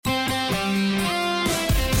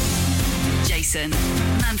Jason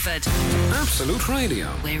Manford. Absolute Radio.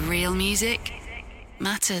 Where real music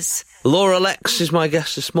matters. Laura Lexx is my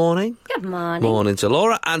guest this morning. Good morning. Morning to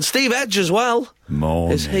Laura. And Steve Edge as well.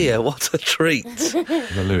 Morning. Is here. What a treat.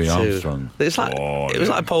 The Louis Armstrong. It's like, it was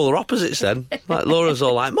like polar opposites then. Like Laura's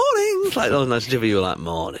all like, morning. It's like, oh, nice to you were like,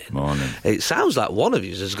 morning. Morning. It sounds like one of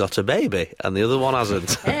you has got a baby and the other one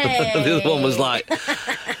hasn't. Hey. The other one was like,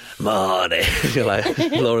 morning. You're like,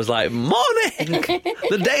 Laura's like, morning.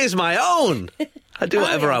 The day is my own. I do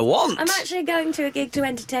whatever I want. I'm actually going to a gig to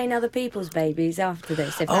entertain other people's babies after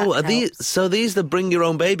this. If Oh, that are these? helps. So these the bring your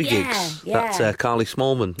own baby Yeah, gigs? yeah. That Carly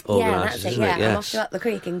Smallman Yeah, organises, that's it. isn't Yeah, it? I'm off to Up the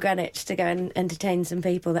Creek in Greenwich to go and entertain some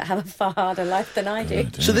people that have a far harder life than I do.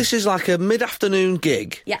 So this is like a mid-afternoon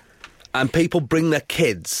gig, Yeah. and people bring their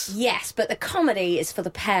kids. Yes, but the comedy is for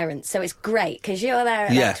the parents, so it's great because you're there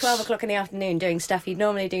at Yes. like 12 o'clock in the afternoon doing stuff you'd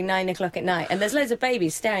normally do 9 o'clock at night, and there's loads of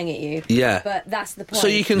babies staring at you. Yeah. But that's the point. So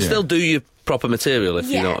you can still do your proper material, if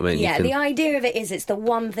you know what I mean. Yeah, You can... the idea of it is it's the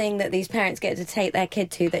one thing that these parents get to take their kid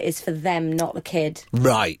to that is for them, not the kid,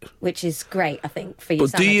 Right. which is great, I think, for your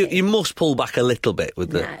But do you must pull back a little bit with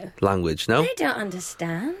the No. language, no? They don't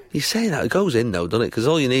understand. You say that, it goes in though, doesn't it? Because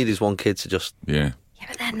all you need is one kid to just... Yeah. Yeah,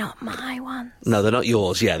 but they're not my ones. No, they're not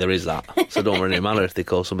yours. Yeah, there is that. So don't really matter if they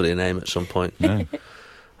call somebody a name at some point. No.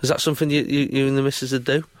 Is that something you and the missus would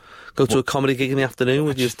do? Go to a comedy gig in the afternoon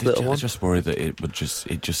with your little I one? just worried that it just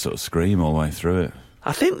sort of scream all the way through it.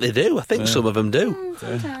 I think they do. I think some of them do.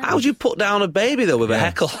 How do you put down a baby, though, with a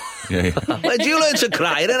heckle? Yeah. Where do you learn to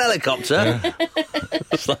cry in an helicopter?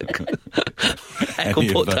 It's like heckle Any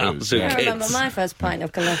of put those, downs I with remember kids. my first pint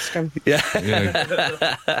of colostrum. Yeah,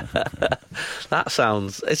 Yeah.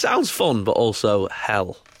 it sounds fun, but also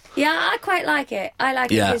hell. Yeah, I quite like it. I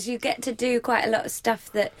like it Yeah. because you get to do quite a lot of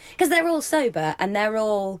stuff that... Because they're all sober and they're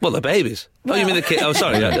all... Well, they're babies. Oh, you mean the kid? Oh,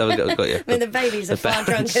 sorry, yeah, I got you. I mean, the babies are far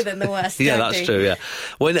parents. drunker than the worst. Yeah, don't that's they? true, yeah.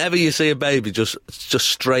 Whenever you see a baby just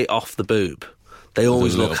straight off the boob, they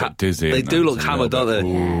always little look... bit dizzy, they and do that's look a hammered, don't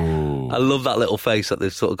little they? bit, ooh. I love that little face that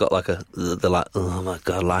they've sort of got like a... They're like, oh my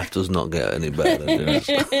God, life does not get any better than this.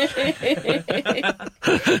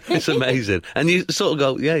 It's amazing. And you sort of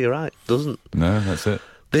go, yeah, you're right, doesn't. No, that's it.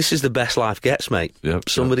 This is the best life gets, mate. Yep,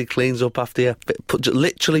 Somebody cleans up after you,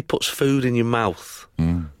 literally puts food in your mouth.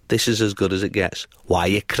 This is as good as it gets. Why are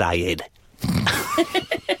you crying?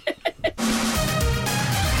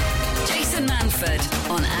 Jason Manford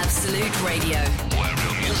on Absolute Radio. Where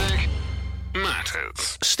real music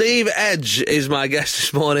matters. Steve Edge is my guest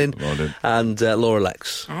this morning, Morning. and Laura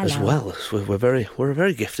Lexx as Hello. well. We're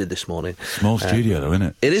very gifted this morning. Small studio, though, isn't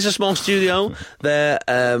it? It is a small studio. They're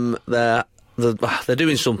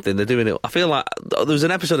doing something. They're doing it. I feel like there was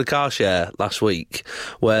an episode of Car Share last week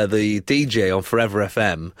where the DJ on Forever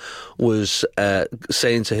FM was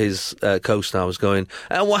saying to his co-stars, going,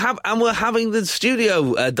 "And we're having the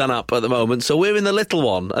studio done up at the moment, so we're in the little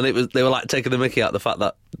one." And they were like taking the mickey out of the fact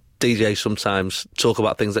that DJs sometimes talk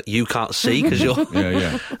about things that you can't see because you're.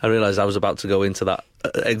 Yeah. I realised I was about to go into that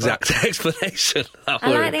exact explanation.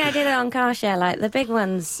 I like the idea that on car share, like the big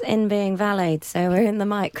one's in being valeted, so we're in the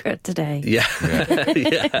micro today. Yeah.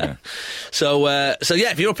 Yeah. So yeah,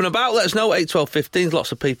 if you're up and about, let us know. 8 12 15.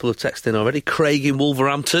 Lots of people have texted in already. Craig in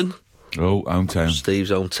Wolverhampton, Oh, hometown.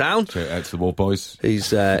 Steve's hometown. Out to the Wolf Boys.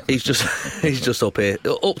 He's just up here,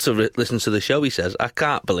 up to listen to the show. He says, I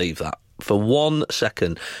can't believe that for 1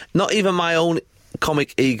 second. Not even my own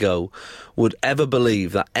comic ego would ever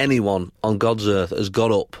believe that anyone on God's earth has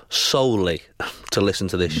got up solely to listen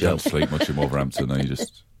to this You show. don't sleep much in Wolverhampton, though. You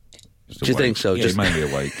just Do you think so? Yeah, Just- you're mainly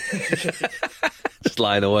awake. Just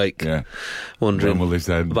lying awake, Yeah. wondering When will this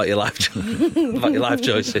end? about your life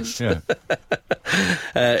choices. Yeah.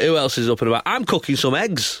 Who else is up and about? I'm cooking some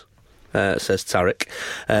eggs, says Tarek.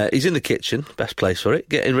 He's in the kitchen, best place for it,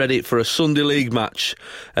 getting ready for a Sunday League match.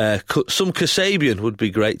 Some Kasabian would be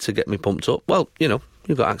great to get me pumped up. Well, you know,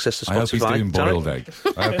 you've got access to Spotify. I hope he's doing Tarek. boiled eggs.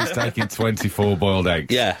 I hope he's taking 24 boiled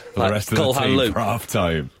eggs. Yeah, For like the rest of Cole the team Hand-Luke. for half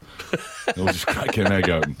time. We'll just crack an egg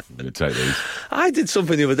open. We'll take these. I did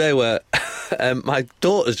something the other day where my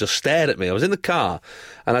daughters just stared at me. I was in the car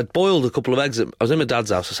and I'd boiled a couple of eggs. I was in my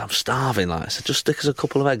dad's house. I said, I'm starving. Like I said, just stick us a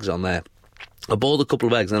couple of eggs on there. I boiled a couple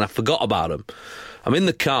of eggs and then I forgot about them. I'm in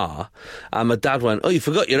the car and my dad went, oh, you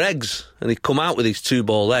forgot your eggs. And he'd come out with these 2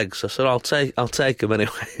 boiled eggs. I said, I'll take them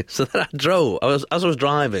anyway. So then I drove. As I was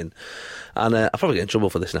driving, and I'll probably get in trouble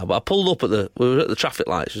for this now, but I pulled up we were at the traffic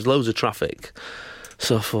lights. There's loads of traffic.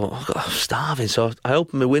 So I thought, oh God, I'm starving. So I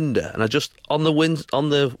opened my window and I just, on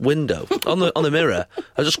the mirror,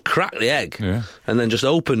 I just cracked the egg. Yeah. And then just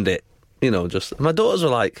opened it. You know, my daughters were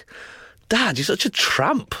like, Dad, you're such a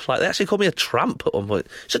tramp. Like, they actually called me a tramp at one point.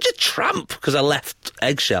 Such a tramp, because I left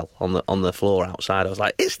eggshell on the floor outside. I was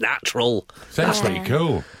like, it's natural. Sounds pretty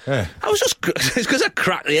cool. Yeah. I was just... It's because I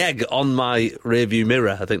cracked the egg on my rearview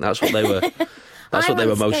mirror. I think that's what they were... That's what they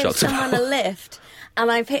were most shocked about. I once gave someone a lift,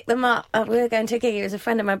 and I picked them up. We were going to a gig. It was a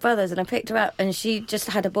friend of my brother's, and I picked her up, and she just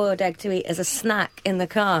had a boiled egg to eat as a snack in the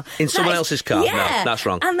car. In someone else's car? Yeah. No, that's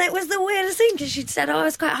wrong. And it was the weirdest thing, because she'd said, I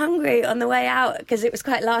was quite hungry on the way out, because it was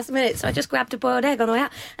quite last minute, so I just grabbed a boiled egg on the way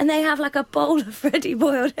out, and they have like a bowl of ready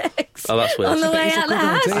boiled eggs. Oh, that's weird. On the way It's a out the good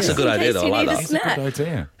house. idea. That's a good idea, though. I like that. That's a good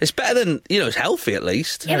idea. It's better than... it's healthy, at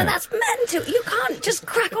least. Yeah, but that's mental. You can't just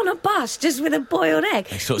crack on a bus just with a boiled egg.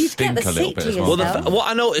 They sort of You'd get stink the a little seat bit to as well. yourself. Well, what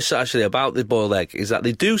I noticed actually about the boiled egg is that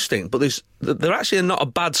they do stink, but they're actually not a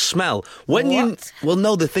bad smell. When What? Well,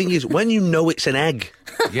 no, the thing is, when you know it's an egg,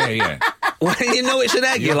 Yeah. when you know it's an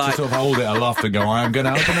egg, You you're have like, to sort of hold it aloft and go, I am going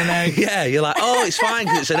to open an egg. yeah, you're like, oh, it's fine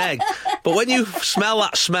because it's an egg. But when you smell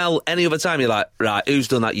that smell any other time, you're like, right, who's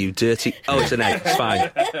done that, you dirty? Oh, it's an egg, it's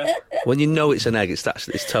fine. When you know it's an egg, it's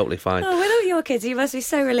totally fine. Oh, with all your kids, you must be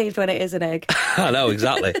so relieved when it is an egg. I know,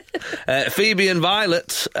 exactly. Phoebe and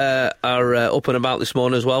Violet are up and about this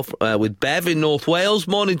morning as well with Bev in North Wales.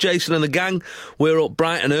 Morning, Jason and the gang. We're up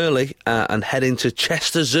bright and early and heading to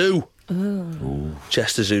Chester Zoo. Ooh.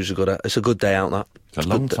 Chester Zoo's it's a good day out, that. It's a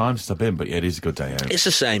long time since I've been, but yeah, it is a good day out. It's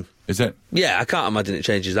the same. Is it? Yeah, I can't imagine it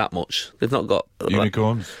changes that much. They've not got...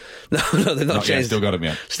 Unicorns? No, they've not Not yet, changed. still got them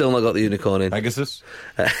yet. Still not got the unicorn in. Pegasus?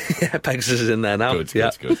 Yeah, Pegasus is in there now. Good,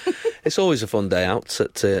 yeah. good. It's always a fun day out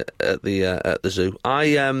at the zoo.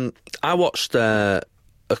 I watched a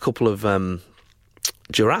couple of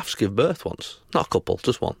giraffes give birth once. Not a couple,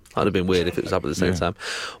 just one. That'd have been weird if it was happening at the same time.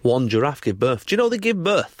 One giraffe give birth. Do you know they give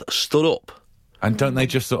birth stood up? And don't they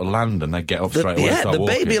just sort of land and they get up straight away and start the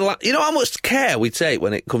walking? baby... you know how much care we take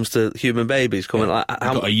when it comes to human babies coming... They've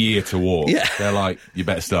got a year to walk. Yeah. They're like, you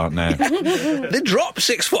better start now. They drop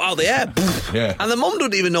 6 foot out of the air. Yeah. And the mum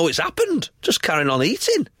doesn't even know it's happened. Just carrying on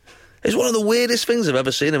eating. It's one of the weirdest things I've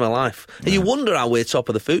ever seen in my life. And you wonder how we're top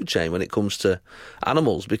of the food chain when it comes to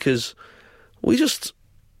animals, because we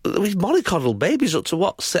mollycoddle babies up to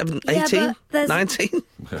what, 7, 18, 19?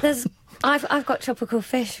 I've got tropical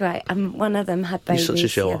fish, right, and one of them had babies You're such a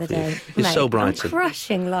show the other off, day. You're Mate, so bright. I'm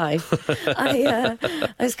crushing life.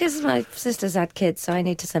 It's because my sister's had kids, so I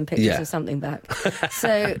need to send pictures of something back.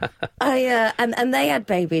 So and they had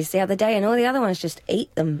babies the other day, and all the other ones just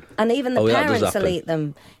eat them, and even the parents will eat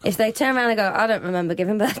them. If they turn around and go, I don't remember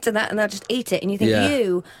giving birth to that, and they'll just eat it, and you think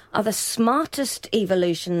you are the smartest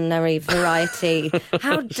evolutionary variety.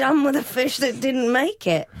 How dumb were the fish that didn't make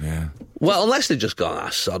it? Yeah. Well, unless they've just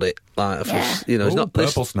gone, sod it. Like, it's not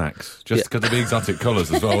purple snacks, just because of the exotic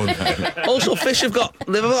colours as well, aren't they? Also, fish they've got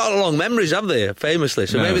long memories, have they? Famously,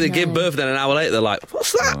 so maybe they give birth, then an hour later they're like,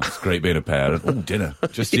 "What's that?" Oh, it's great being a parent. Oh, dinner.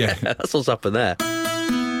 Just that's what's happened there.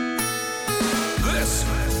 This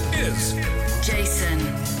is Jason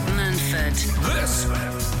Manford. This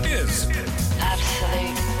is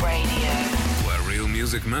Absolute Radio. where real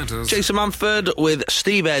music matters. Jason Manford with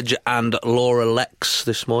Steve Edge and Laura Lexx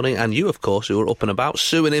this morning, and you, of course, who are up and about.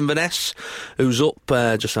 Sue in Inverness, who's up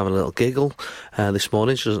just having a little giggle this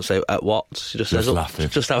morning. She doesn't say at what. She just says laughing.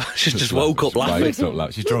 She just woke up laughing. Wakes up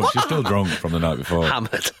laughing. She's drunk. She's still drunk from the night before.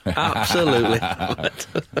 Hammered. Absolutely hammered.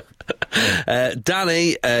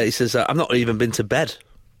 Danny, he says, I've not even been to bed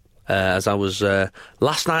as I was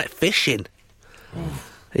last night fishing.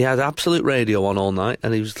 He had Absolute Radio on all night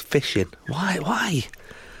and he was fishing. Why?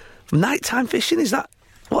 Nighttime fishing, is that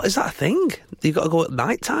a thing? You've got to go at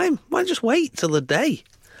night time? Why just wait till the day?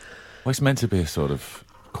 Well, it's meant to be a sort of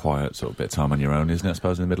quiet sort of bit of time on your own, isn't it? I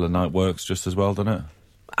suppose in the middle of the night works just as well, doesn't it?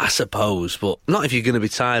 I suppose, but not if you're going to be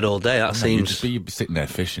tired all day. That seems... You'd be sitting there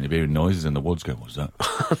fishing, you'd be hearing noises in the woods going, what's that?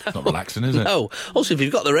 It's not relaxing, is it? No. Also, if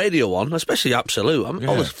you've got the radio on, especially Absolute,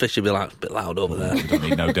 all the fish will be a bit loud over there. You don't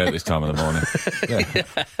need no dirt this time of the morning. Yeah.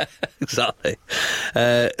 Exactly.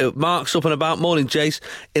 Mark's up and about. Morning, Jace.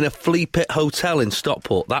 In a flea pit hotel in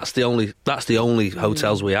Stockport. That's the only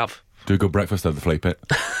hotels we have. Do a good breakfast at the flea pit.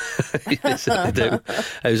 Yes, they do.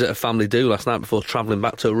 I was at a family do last night before travelling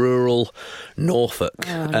back to rural Norfolk.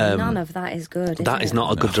 None of that is good. That is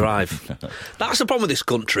not a good drive. That's the problem with this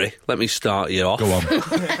country. Let me start you off. Go on.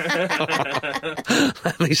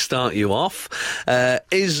 Let me start you off.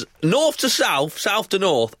 Is north to south, south to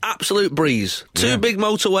north, absolute breeze. Two big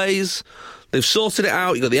motorways. They've sorted it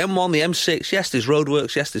out. You've got the M1, the M6. Yes, there's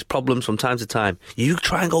roadworks. Yes, there's problems from time to time. You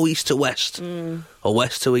try and go east to west or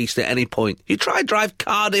west to east at any point. You try drive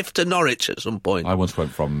Cardiff to Norwich at some point. I once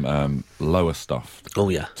went from Lowestoft Oh,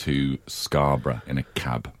 yeah. to Scarborough in a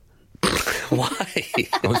cab. Why?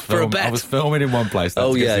 I was filming in one place.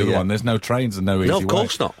 That's the other one. There's no trains and no easy way. No, of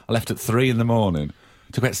course not. I left at 3 a.m.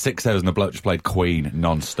 Took about 6 hours, and the bloke just played Queen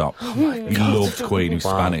non-stop. Oh my He God. loved Queen. He was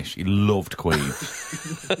Spanish. He loved Queen.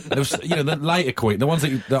 There was, the later Queen, the ones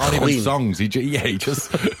that aren't even songs. He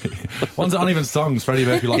just ones that aren't even songs. Freddie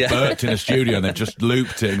Mercury burped in a studio and they've just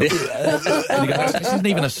looped it. And you go, this isn't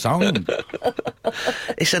even a song.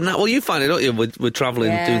 It's well, you find it, don't you? We're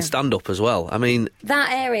travelling, doing stand-up as well. I mean,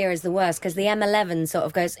 that area is the worst because the M11 sort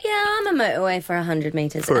of goes, I'm a motorway for 100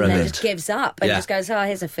 metres, and then just gives up and just goes,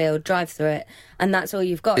 here's a field, drive through it, and that's all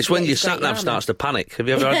you've got. It's when your sat-nav starts to panic. Have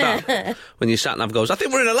you ever heard that? When your sat-nav goes, I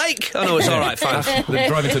think we're in a lake. Oh, no, it's all right, fine.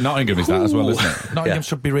 Driving to Nottingham is that as well, isn't it? Nottingham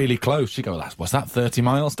should be really close. You go, what's that, 30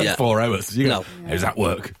 miles? That's 4 hours. You go, how does that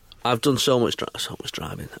work? I've done so much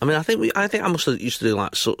driving. I mean, I think I must have used to do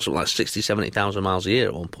something like 60, 70,000 miles a year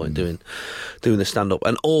at one point doing the stand-up,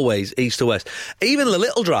 and always east to west. Even the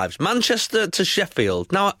little drives, Manchester to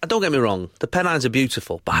Sheffield. Now, don't get me wrong, the Pennines are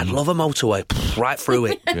beautiful, but I'd love a motorway right through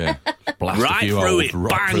it. Yeah, blast right a few through holes it,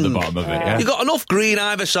 right bang! through the bottom of it. Yeah. You've got enough green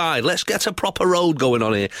either side. Let's get a proper road going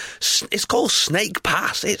on here. It's called Snake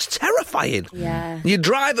Pass. It's terrifying. Yeah. You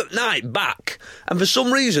drive at night back, and for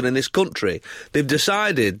some reason in this country, they've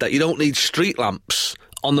decided that you don't need street lamps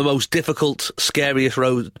on the most difficult, scariest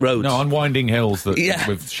roads. No, on winding hills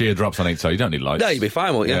with sheer drops on each side, you don't need lights. No, you'd be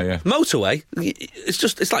fine, won't you? Yeah. Motorway,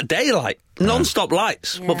 it's like daylight, non-stop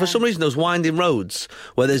lights. Yeah. But for some reason, those winding roads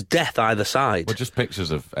where there's death either side. Well, just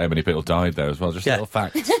pictures of how many people died there as well. Just little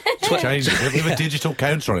facts. It changes. We have a digital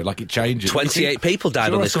counter on it, like it changes. 28 people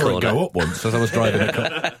died on this corner. I saw it go up once as I was driving.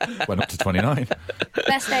 Went up to 29.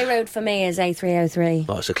 Best day road for me is A303.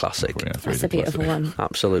 Oh, it's a classic. That's a beautiful one.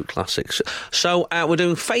 Absolute classic. So we're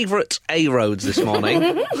doing favourite A roads this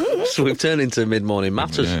morning. So we've turned into mid-morning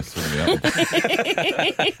matters.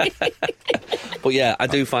 But yeah, I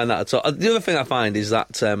do find that. The other thing I find is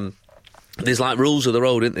that there's like rules of the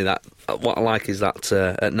road, isn't there? That what I like is that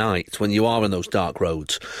at night when you are on those dark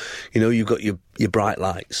roads, you've got your bright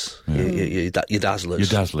lights, your dazzlers,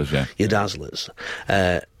 your dazzlers.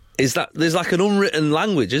 Is that there's like an unwritten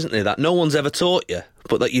language, isn't there, that no one's ever taught you,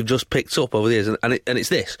 but that you've just picked up over the years, and it's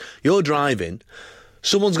this: you're driving,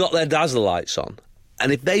 someone's got their dazzler lights on,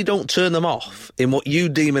 and if they don't turn them off in what you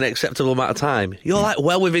deem an acceptable amount of time, you're like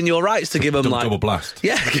well within your rights to give them double blast.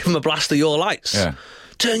 Yeah, give them a blast of your lights. Yeah.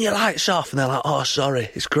 Turn your lights off, and they're like, oh, sorry,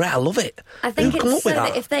 it's great, I love it. I think Who'd come it's up so with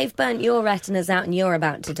that if they've burnt your retinas out and you're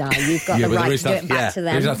about to die, you've got the right to do it back to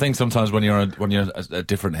them. There's that thing sometimes when you're at a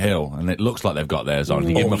different hill and it looks like they've got theirs on.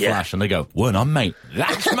 You give them a flash and they go, "Weren't on, mate.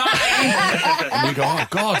 That's mine." And you go, "Oh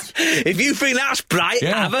God! If you think that's bright,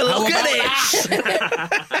 have a look at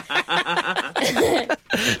it."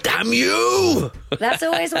 Damn you! That's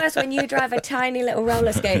always worse when you drive a tiny little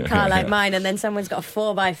roller skate car like mine, and then someone's got a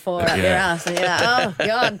 4x4 up your ass, and you're like, "Oh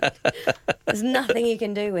God!" There's nothing you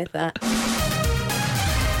can do with that.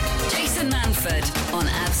 Jason Manford on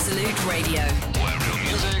Absolute Radio. Where real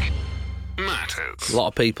music matters. A lot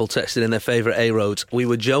of people texting in their favourite A roads. We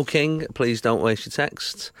were joking. Please don't waste your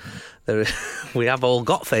texts. We have all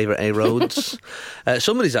got favourite A roads.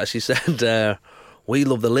 Somebody's actually said, we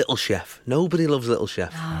love the Little Chef. Nobody loves Little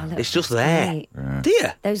Chef. Oh, it's just there. great. Do you?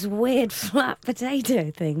 Those weird flat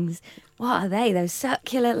potato things. What are they? Those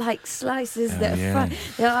circular like slices that are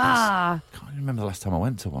I can't remember the last time I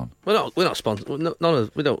went to one. We're not sponsored.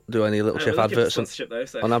 We don't do any Little Chef adverts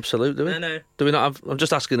on Absolute, do we? No. Do we not have? I'm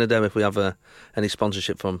just asking Adem if we have any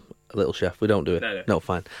sponsorship from Little Chef. We don't do it. No,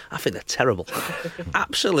 fine. I think they're terrible.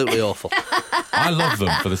 Absolutely awful. I love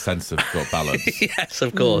them for the sense of balance. Yes,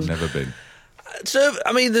 of course. Never been. So,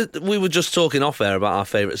 I mean, we were just talking off air about our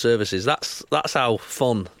favourite services. That's how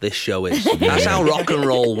fun this show is. That's how rock and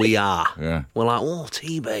roll we are. Yeah. We're like, oh,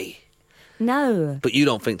 T-Bay. No. But you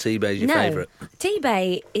don't think T-Bay's your favourite?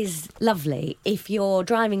 T-Bay is lovely if you're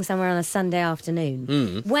driving somewhere on a Sunday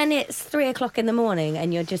afternoon. When it's 3 o'clock in the morning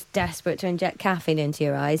and you're just desperate to inject caffeine into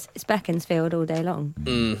your eyes, it's Beaconsfield all day long.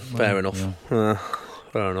 Fair enough. Yeah.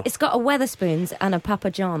 Fair enough. It's got a Wetherspoons and a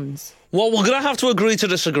Papa John's. Well, we're going to have to agree to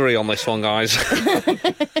disagree on this one, guys.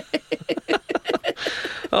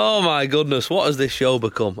 Oh, my goodness. What has this show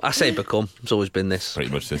become? I say become. It's always been this.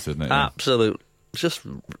 Pretty much this, isn't it? Absolute.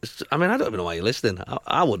 I mean, I don't even know why you're listening.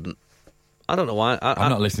 I wouldn't. I don't know why. I'm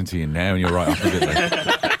not listening to you now, and you're right opposite me.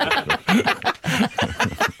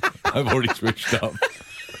 I've already switched up.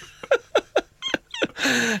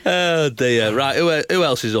 Oh dear. Right, who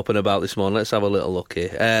else is up and about this morning? Let's have a little look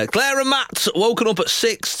here. Claire and Matt woken up at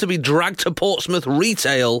 6 to be dragged to Portsmouth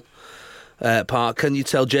Retail Park. Can you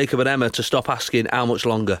tell Jacob and Emma to stop asking how much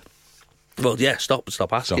longer? Well, yeah, stop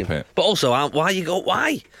asking. Stop it. But also, why you go?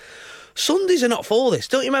 Why? Sundays are not for this.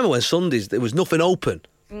 Don't you remember when Sundays there was nothing open?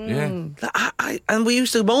 Yeah. And we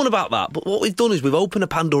used to moan about that, but what we've done is we've opened a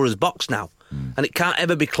Pandora's box now, and it can't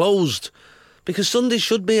ever be closed. Because Sundays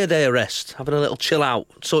should be a day of rest, having a little chill out,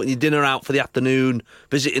 sorting your dinner out for the afternoon,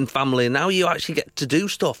 visiting family. And now you actually get to do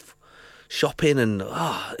stuff, shopping, and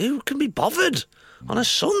who can be bothered on a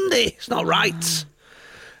Sunday? It's not right.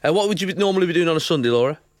 What would you normally be doing on a Sunday,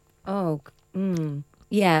 Laura?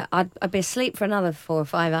 Yeah, I'd be asleep for another 4 or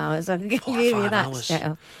 5 hours. I could give you that hours. straight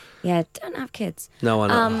up. Yeah, don't have kids. No,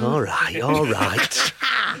 I know. All right.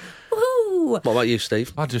 Woo! What about you,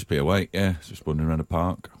 Steve? I'd just be awake, yeah, just wandering around a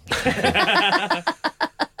park.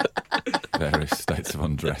 Various states of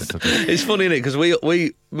undress. It's funny, isn't it? Because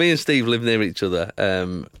me and Steve live near each other,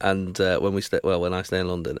 and when I stay in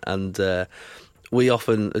London, and we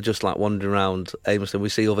often are just like wandering around aimlessly. We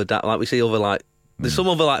see other there's some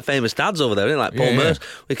other famous dads over there, isn't it? Like Paul Merson.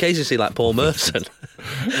 We occasionally see Paul Merson.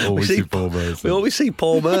 Always see Paul Merson. We always see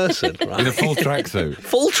Paul Merson, right? In a full tracksuit.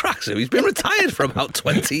 Full tracksuit. He's been retired for about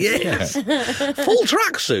 20 years. Full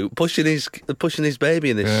tracksuit, pushing his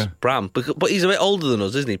baby in this pram. But he's a bit older than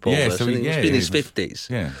us, isn't he, Paul Merson? So he's in his 50s.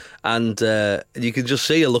 Yeah. And you can just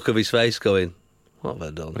see a look of his face going, what have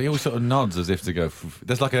I done? But he always sort of nods as if to go.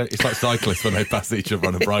 It's like cyclists when they pass each other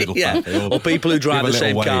on a bridle path. Or people who drive the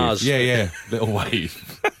same wave. cars. Yeah, little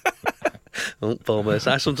wave. Oh, Paul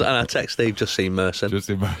Merson. I text Steve, just seen Merson.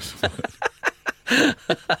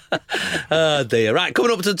 Oh dear. Right,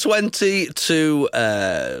 coming up to 20 to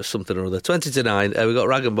something or other, 20 to 9. We've got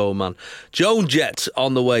Rag and Bone Man Joan Jett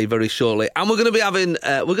on the way very shortly, and we're going to be having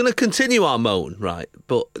we're going to continue our moan, right,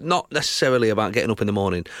 but not necessarily about getting up in the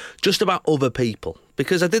morning, just about other people,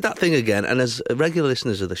 because I did that thing again, and as regular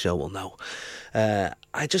listeners of the show will know,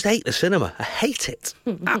 I just hate the cinema. I hate it.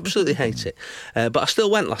 Absolutely hate it. But I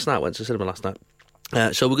still went to the cinema last night.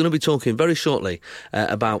 So we're going to be talking very shortly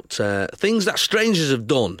about things that strangers have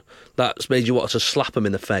done that's made you want to slap them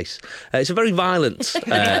in the face. It's a very violent topic.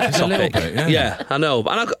 A little bit, yeah, I know.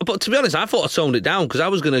 But to be honest, I thought I toned it down because I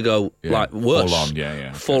was going to go worse.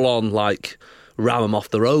 Full on, like ram them off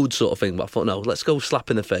the road sort of thing. But I thought, no, let's go slap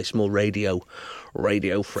in the face, more radio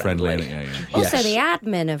friendly. Also, the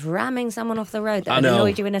admin of ramming someone off the road that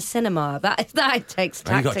annoyed you in a cinema, that takes tactical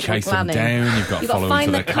planning. You've got to chase them down, you've got to follow them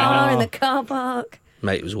find to the car in the car park.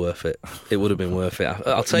 Mate, it was worth it. It would have been worth it.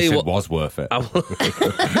 I'll tell you what. It was worth it.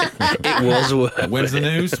 It was worth it. When's the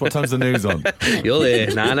news? What time's the news on? You'll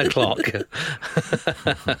hear 9 o'clock.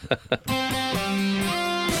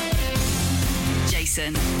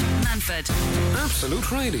 Jason Manford.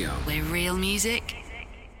 Absolute Radio. Where real music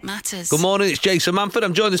matters. Good morning, it's Jason Manford.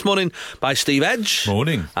 I'm joined this morning by Steve Edge.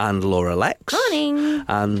 Morning. And Laura Lexx. Morning.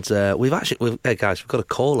 And hey guys, we've got a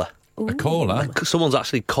caller. Ooh. A caller? Someone's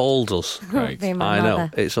actually called us. Great. I know,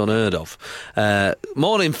 it's unheard of.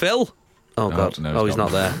 Morning, Phil. Oh, God. No, he's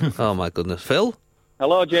not there. Oh, my goodness. Phil?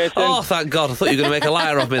 Hello, Jason. Oh, thank God. I thought you were going to make a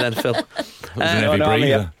liar of me then, Phil. Heavy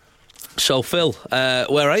breather. So, Phil,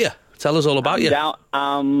 where are you? Tell us all about you.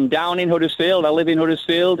 I'm down in Huddersfield. I live in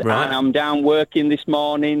Huddersfield, and I'm down working this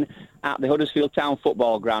morning at the Huddersfield Town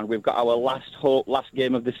Football Ground. We've got our last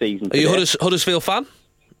game of the season today. Are you a Huddersfield fan?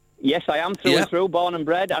 Yes, I am through and through, born and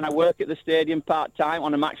bred, and I work at the stadium part-time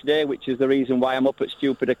on a match day, which is the reason why I'm up at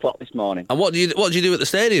stupid o'clock this morning. And what do you do at the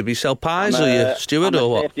stadium? Do you sell pies, or are you a steward,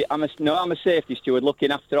 or what? I'm a safety steward,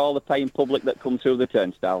 looking after all the paying public that come through the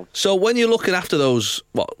turnstiles. So when you're looking after those,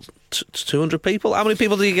 200 people? How many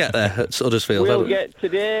people do you get there at Huddersfield?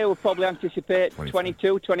 We'll probably anticipate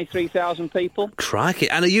 23,000 people.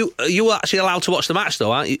 Crikey. And are you actually allowed to watch the match,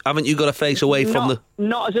 though, aren't you? Haven't you got to face away from the...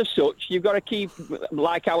 Not as such. You've got to keep,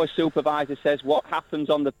 like our supervisor says, what happens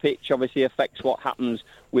on the pitch obviously affects what happens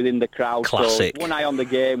within the crowd. Classic. So one eye on the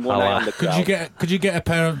game, one eye on the crowd. Could you get a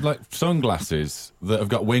pair of sunglasses that have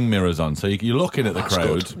got wing mirrors on, so you're looking at the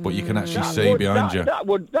crowd, but you can actually see behind you? That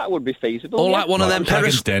would be feasible. Or like one of them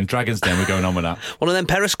Dragon's Den, we're going on with that. One of them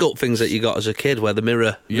periscope things that you got as a kid, where the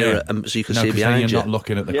mirror so you can see behind you. You're not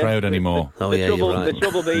looking at the crowd anymore. You're right. The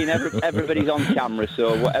trouble being everybody's on camera,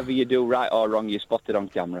 so whatever you do, right or wrong, you're spotted on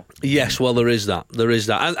camera. Yes, well, there is that.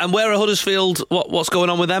 And where are Huddersfield? What's going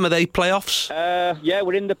on with them? Are they playoffs?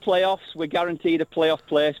 We're in the playoffs. We're guaranteed a playoff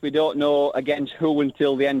place. We don't know against who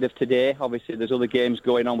until the end of today. Obviously, there's other games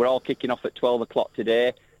going on. We're all kicking off at 12 o'clock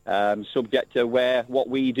today, subject to what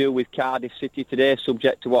we do with Cardiff City today,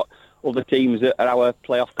 subject to what other teams that are our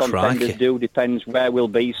playoff contenders do, depends where we'll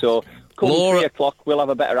be. So come 3 o'clock, we'll have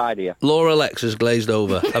a better idea. Laura Lexx has glazed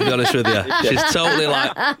over, I'll be honest with you. She's totally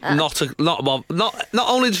like, not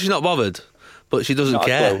only is she not bothered, but she doesn't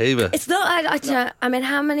care either. It's not, I mean,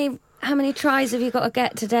 how many How many tries have you got to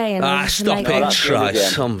get today? Stop it, try.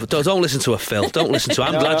 Don't listen to her, Phil. Don't listen to her.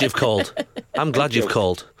 I'm glad you've called. I'm glad you've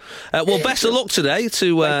called. Well, best of luck today.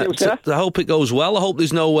 I hope it goes well. I hope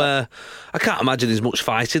there's no... I can't imagine there's much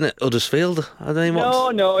fighting at Huddersfield.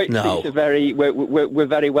 No. It's a very... We're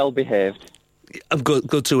very well behaved.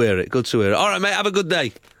 Good to hear it. Good to hear it. All right, mate. Have a good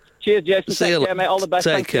day. Cheers, Jason. Take care, mate. All the best.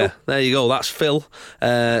 Take care. There you go. That's Phil.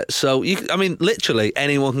 Literally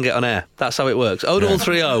anyone can get on air. That's how it works.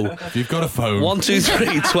 0330. If you've got a phone.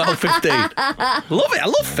 123 1215. Love it. I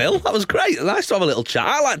love Phil. That was great. Nice to have a little chat.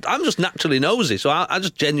 I'm just naturally nosy, so I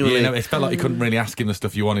just genuinely... it felt like you couldn't really ask him the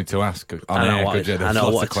stuff you wanted to ask on air, could you? There's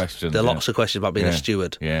lots of questions. There are lots of questions about being a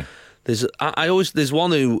steward. Yeah. There's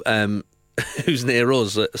one who... who's near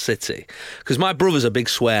us at City, because my brother's a big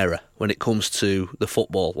swearer when it comes to the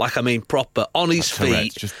football. Proper on his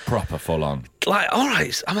feet, just proper full on. All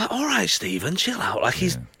right, I'm like, all right, Stephen, chill out.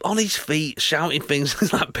 He's on his feet, shouting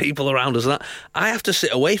things like people around us. And that I have to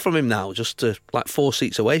sit away from him now, just to 4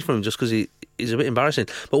 seats away from him, just because he's a bit embarrassing.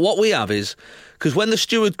 But what we have is, because when the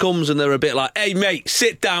steward comes and they're a bit like, hey mate,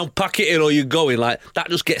 sit down, pack it in or you're going, that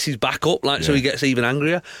just gets his back up, so he gets even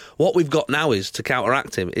angrier. What we've got now is, to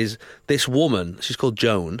counteract him, is this woman, she's called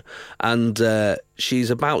Joan, and she's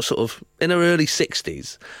about sort of in her early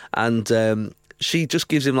 60s, and she just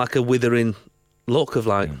gives him a withering look of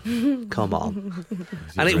come on.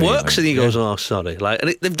 And it works, and he goes, oh, sorry.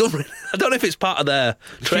 And they've done, I don't know if it's part of their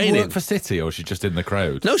training. Does she work for City, or is she just in the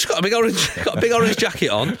crowd? No, she's got a big orange jacket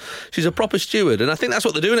on. She's a proper steward, and I think that's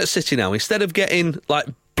what they're doing at City now. Instead of getting,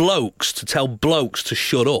 blokes to tell blokes to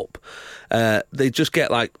shut up, they just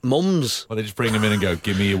get mums. Well, they just bring them in and go,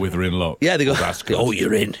 give me a withering look. Yeah, they go, oh,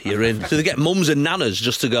 you're in. So they get mums and nanas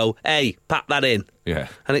just to go, hey, pack that in. Yeah.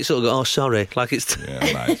 And it sort of go, oh, sorry. It's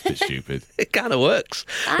a bit stupid. It kind of works.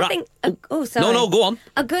 I think... sorry. No, go on.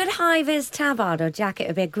 A good high-vis tabard or jacket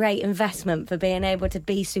would be a great investment for being able to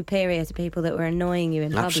be superior to people that were annoying you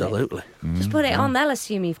in public. Absolutely. Just put it on, they'll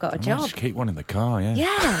assume you've got a job. Just keep one in the car, yeah.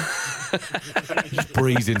 Yeah. Just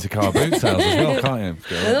breeze into car boot sales as well, can't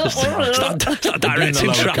you? Start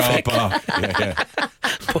directing traffic. Car park. Yeah.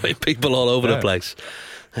 Putting people all over the place.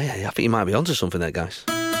 Yeah, I think you might be onto something there, guys.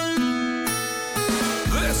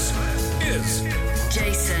 This is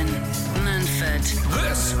Jason Manford.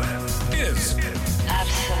 This is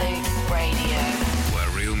Absolute Radio. where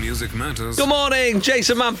real music matters. Good morning,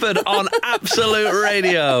 Jason Manford on Absolute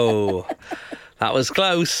Radio. That was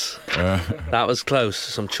close. That was close.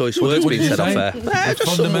 Some choice words being said off air.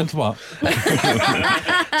 Fundamental what?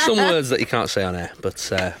 Some words that you can't say on air.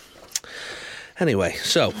 But anyway,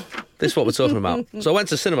 so this is what we're talking about. So I went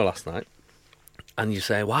to cinema last night. And you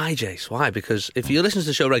say, why, Jace? Why? Because if you listen to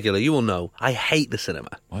the show regularly, you will know I hate the cinema.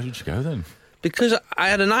 Why did you go then? Because I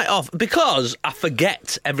had a night off. Because I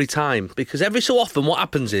forget every time. Because every so often what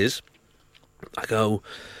happens is I go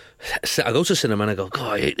to cinema and I go,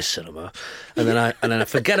 God, I hate the cinema. And then I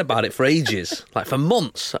forget about it for ages. For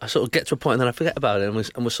months. I sort of get to a point and then I forget about it. And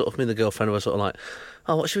we're sort of, me and the girlfriend were sort of like,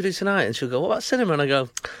 oh, what should we do tonight? And she'll go, what about cinema? And I go,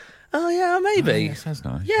 oh, yeah, maybe. Oh, yeah, sounds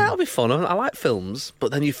nice. Yeah, that'll be fun. I like films.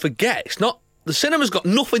 But then you forget. It's not... The cinema's got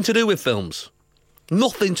nothing to do with films.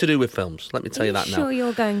 Nothing to do with films. Let me tell you that now. Sure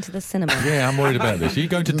you're going to the cinema? Yeah, I'm worried about this. Are you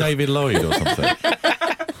going to David Lloyd or something?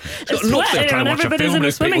 It's got nothing. Trying to watch a film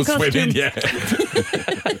with people swimming, yeah.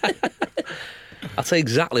 I'll tell you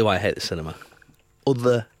exactly why I hate the cinema.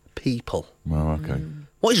 Other people. Well, okay.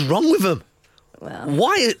 What is wrong with them? Well,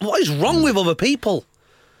 What is wrong with other people?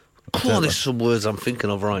 God, there's some words I'm thinking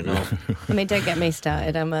of right now. don't get me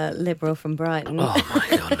started. I'm a liberal from Brighton. Oh, my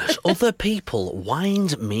goodness. Other people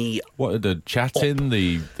wind me What, the chatting,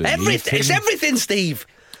 the everything. It's everything, Steve.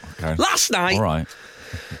 Okay. Last night. All right.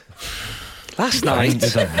 Last night.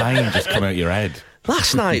 There's a vein just come out your head.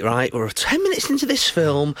 Last night, right, we're 10 minutes into this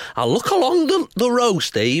film. I look along the row,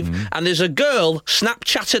 Steve, and there's a girl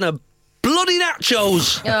Snapchatting a bloody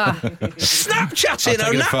nachos. Snapchatting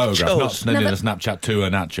her a photograph, nachos. not sending a Snapchat to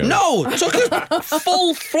a nacho. No, took a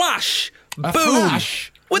full flash. A Boom.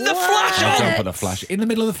 flash? With the flash on. Don't put a flash in the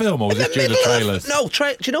middle of the film, or was it during the trailers? No,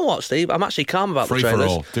 do you know what, Steve? I'm actually calm about Free the trailers.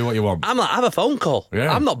 for all. Do what you want. I'm like, have a phone call.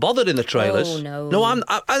 Yeah. I'm not bothered in the trailers. Oh, no. No,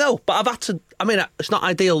 I know, but I've had to. I mean, it's not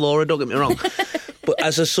ideal, Laura. Don't get me wrong. But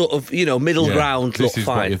as a sort of, middle ground, this is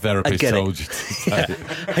fine. what your therapist told you to say.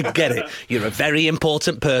 I get it. You're a very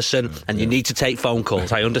important person, and you need to take phone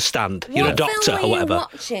calls. I understand. You're a doctor film or whatever. You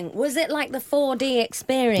watching? Was it like the 4D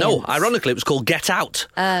experience? No, ironically, it was called Get Out.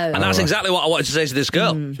 Oh. And that's exactly what I wanted to say to this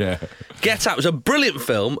girl. Yeah. Get Out was a brilliant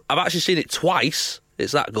film. I've actually seen it twice.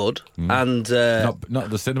 It's that good. And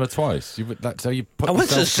Not the cinema twice. That's how you put I went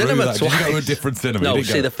to the yourself through cinema that. twice. Did you go to a different cinema? No, You didn't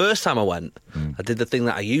see, go- the first time I went, I did the thing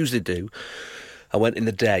that I usually do. I went in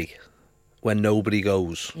the day. when nobody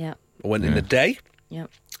goes. Yeah. I went in the day, Yeah.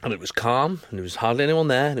 and it was calm, and there was hardly anyone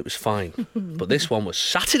there, and it was fine. But this one was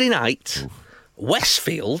Saturday night,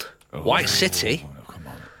 Westfield, White City. Oh, come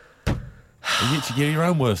on. You're your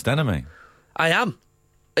own worst enemy. I am.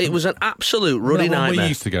 It was an absolute ruddy nightmare. We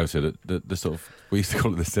used to go to the sort of, we used to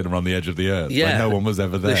call it the cinema on the edge of the earth, Yeah. where no one was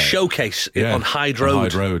ever there. The Showcase on Hyde Road. On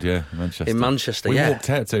Hyde Road, yeah, in Manchester. In Manchester, we yeah. walked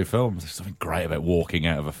out to films. There's something great about walking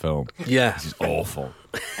out of a film. Yeah. This is awful.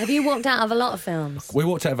 Have you walked out of a lot of films? We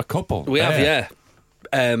walked out of a couple. We have,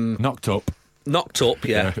 yeah. Knocked up. Knocked up,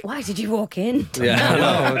 yeah. Why did you walk in? Yeah.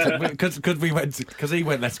 Well, because he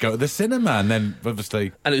went, let's go to the cinema, and then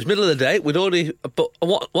obviously. And it was middle of the day. We'd already, but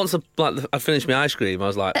once I finished my ice cream, I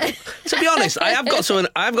was like, to be honest, I've got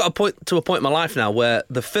a point in my life now where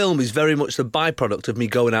the film is very much the byproduct of me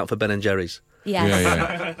going out for Ben and Jerry's. Yes.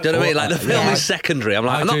 Yeah. Do you know what I mean? Like the film is secondary. I'm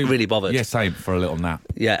like, I'm not really bothered. Yeah, same for a little nap.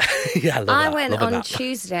 Yeah, yeah. I went on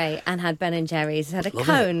Tuesday and had Ben and Jerry's. Had a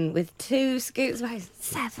cone with 2 scoops. By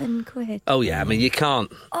 £7. Oh yeah, I mean you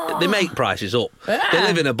can't. They make prices up. They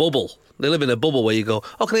live in a bubble. They live in a bubble where you go,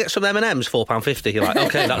 oh, can I get some M&M's? £4.50. You're like,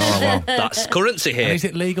 okay, that's currency here. And is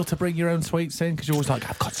it legal to bring your own sweets in? Because you're always like,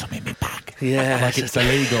 I've got some in my bag. Yeah, like it's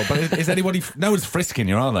illegal. But is anybody? No one's frisking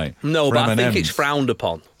you, are they? No, for but I think M&Ms? it's frowned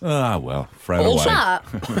upon. Ah, well, frown Also,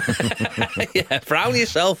 away. Yeah, frown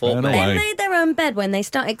yourself up, Frown mate. away. They made their own bed when they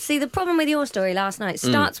started. See, the problem with your story last night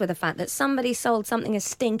starts with the fact that somebody sold something as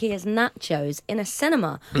stinky as nachos in a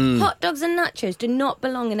cinema. Hot dogs and nachos do not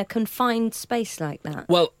belong in a confined space like that.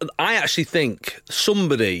 Well, I actually think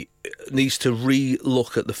somebody needs to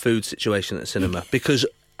re-look at the food situation at the cinema because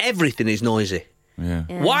everything is noisy. Yeah.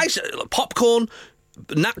 Why is it, popcorn,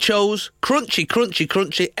 nachos,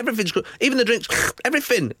 crunchy, everything's even the drinks,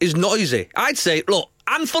 everything is noisy. I'd say, look,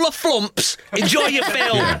 handful of flumps, enjoy your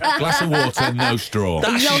film. Yeah. Glass of water, no straw.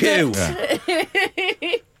 That's you. Yeah.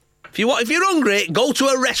 If you're hungry, go to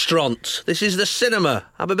a restaurant. This is the cinema.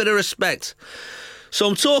 Have a bit of respect. So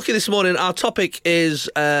I'm talking this morning. Our topic is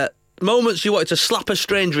moments you wanted to slap a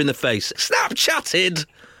stranger in the face. Snapchatted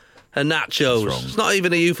and nachos. It's not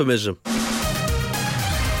even a euphemism.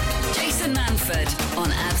 Jason Manford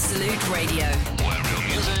on Absolute Radio. Where real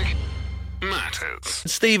music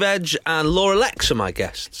matters. Steve Edge and Laura Lexx are my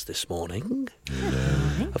guests this morning.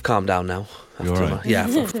 I've calmed down now. You all right? Yeah,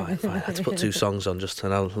 fine. I had to put 2 songs on just to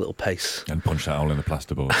have a little pace. And punch that hole in the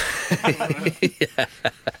plasterboard. Yeah.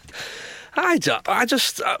 I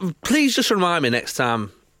just please just remind me next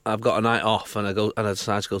time I've got a night off and I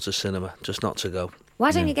decide to go to the cinema, just not to go. Why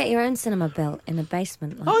don't you get your own cinema built in a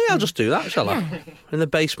basement? Like Oh yeah, I'll just do that, shall I? In the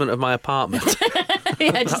basement of my apartment.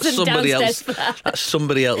 yeah, just That's a somebody downstairs else. flat. That's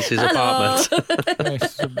somebody else's apartment. Yeah,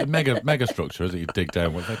 it's a mega structure, is it? You dig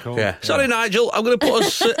down, what's they called? Yeah. Sorry, Nigel. I'm going to put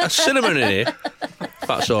a cinema in here. If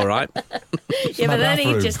that's all right. Yeah, my but then he'd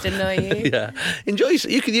bathroom. just annoy you. Yeah. Enjoy.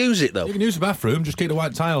 You can use it though. You can use the bathroom, just keep the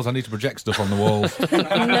white tiles. I need to project stuff on the walls. No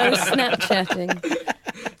Snapchatting.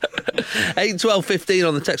 8, 12, 15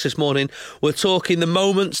 on the text this morning. We're talking the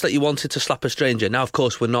moments that you wanted to slap a stranger. Now, of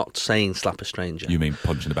course, we're not saying slap a stranger. You mean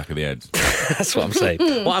punch in the back of the head? That's what I'm saying.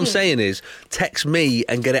 What I'm saying is text me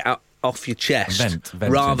and get it out off your chest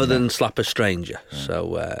Vent rather into than that. slap a stranger. Yeah.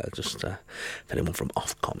 So just if anyone from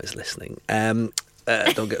Ofcom is listening,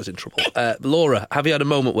 don't get us in trouble. Laura, have you had a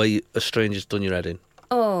moment where a stranger's done your head in?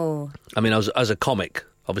 Oh. I mean, as a comic,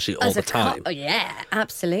 obviously all the time. Oh, yeah,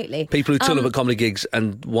 absolutely. People who turn up at comedy gigs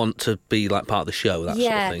and want to be like part of the show, that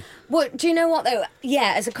sort of thing. Well, do you know what though?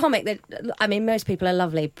 Yeah, as a comic, I mean, most people are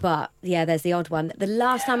lovely, but yeah, there's the odd one. The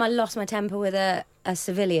last time I lost my temper with a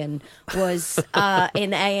civilian was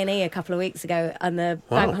in A&E a couple of weeks ago on the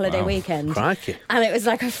bank holiday weekend. Crikey. And it was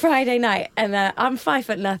like a Friday night, and I'm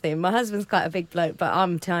 5'0". My husband's quite a big bloke, but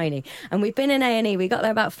I'm tiny. And we've been in A&E. We got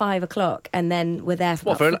there about 5 o'clock, and then we're there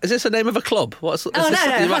for. Is this the name of a club? No,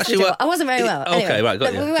 hospital. I wasn't very well. Okay, anyway, right,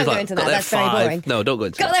 got you. We won't go into that. That's very boring. No, don't go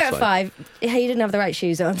into that. Got there at 5. He didn't have the right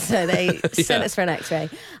shoes on, so they sent us for an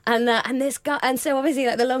X-ray. And this guy, and so obviously,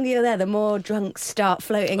 like the longer you're there, the more drunks start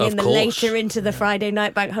floating in, the later into the Friday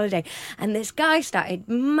night bank holiday. And this guy started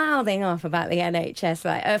mouthing off about the NHS,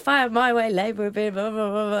 like, if I had my way, Labour would be blah, blah,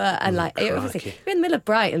 blah, blah. And like, it was, you're in the middle of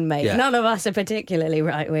Brighton, mate. Yeah. None of us are particularly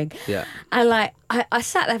right-wing. Yeah. And like, I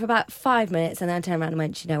sat there for about 5 minutes and then I turned around and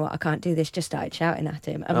went, you know what, I can't do this. Just started shouting at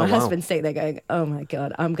him. And my husband's sitting there going, oh my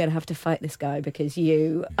God, I'm going to have to fight this guy because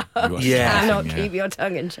you cannot keep your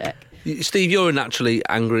tongue in check. Steve, you're a naturally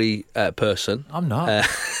angry person. I'm not.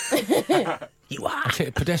 You are. I say,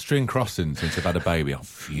 pedestrian crossings since I've had a baby, I'm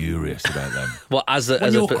furious about them. Well,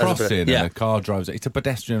 when you're crossing and a car drives, it's a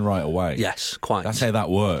pedestrian right away. Yes, quite. That's how that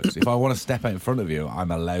works. If I want to step out in front of you, I'm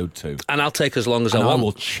allowed to. And I'll take as long as I want. I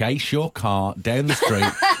will chase your car down the street,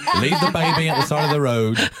 leave the baby at the side of the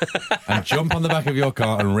road, and jump on the back of your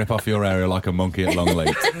car and rip off your area like a monkey at long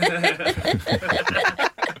legs.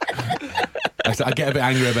 I get a bit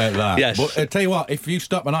angry about that. Yes. But I tell you what, if you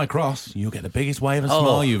stop and I cross, you'll get the biggest wave and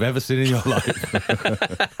smile you've ever seen in your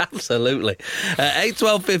life. Absolutely.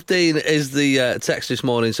 81215 is the text this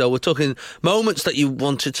morning. So we're talking moments that you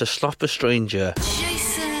wanted to slap a stranger.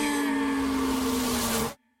 Jason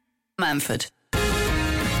Manford.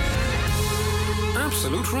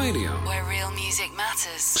 Absolute Radio. Where real music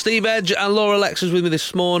matters. Steve Edge and Laura Lexx is with me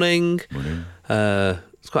this morning. Morning.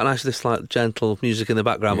 It's quite nice, this like gentle music in the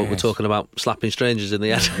background, but we're talking about slapping strangers in the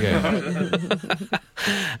head.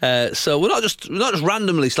 Yeah. So we're not just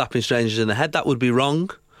randomly slapping strangers in the head. That would be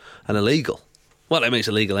wrong and illegal. Well, I mean, it's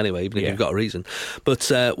illegal anyway, even if you've got a reason.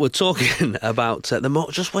 But we're talking about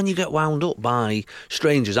just when you get wound up by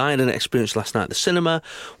strangers. I had an experience last night at the cinema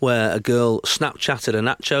where a girl Snapchatted her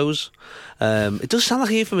nachos. It does sound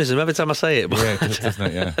like a euphemism every time I say it. But Yeah, it does, doesn't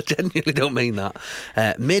it? Yeah. I genuinely don't mean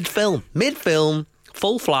that. Mid-film,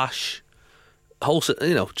 full flash,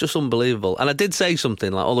 just unbelievable. And I did say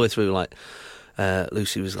something like all the way through, like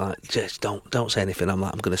Lucy was like, "Jess, don't say anything." I'm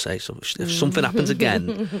like, "I'm going to say something. If something happens again,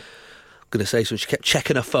 I'm going to say something." She kept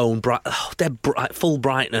checking her phone, dead bright, full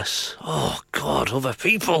brightness. Oh God, other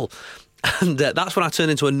people. And that's when I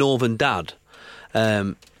turned into a northern dad.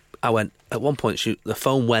 I went at one point. The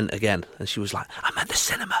phone went again, and she was like, "I'm at the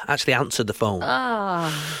cinema." I actually answered the phone.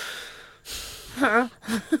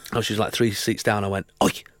 Oh, she was like 3 seats down. I went, "Oi,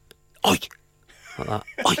 oi," like that.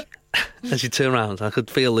 Oi. And she turned around. And I could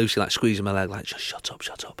feel Lucy like squeezing my leg, like, "Just shut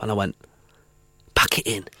up." And I went, "Pack it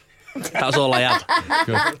in." That was all I had.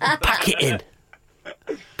 Good. Pack it in.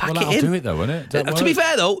 Pack it That'll in. do it though, won't it? To be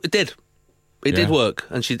fair though, it did. It did work,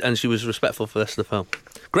 and she was respectful for the rest of the film.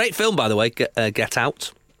 Great film, by the way. Get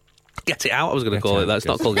Out. Get It Out, I was going to call it that. It's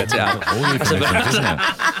not called Get It Out.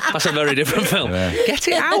 That's a very different film. Yeah. Get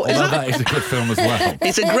It Out, is that is a good film as well.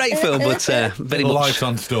 It's a great film, but very much... Lights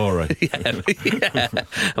on story.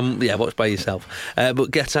 Yeah, watch by yourself. But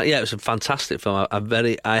Get Out, it was a fantastic film.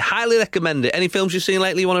 I highly recommend it. Any films you've seen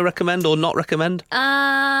lately you want to recommend or not recommend?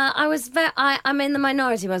 I'm in the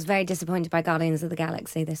minority. I was very disappointed by Guardians of the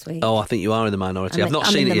Galaxy this week. Oh, I think you are in the minority. I've not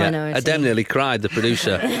seen it yet. Adam nearly cried, the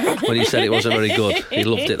producer, when he said it wasn't very good. He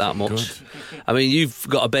loved it that much. Good. I mean, you've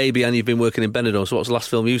got a baby and you've been working in Benidorm, so what's the last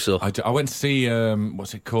film you saw? I went to see,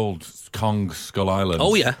 what's it called? Kong Skull Island.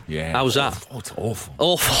 Oh, yeah? Yeah. How was that? Oh, it's awful.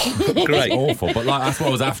 Awful. Great. It's awful, but that's what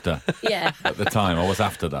I was after. Yeah. At the time, I was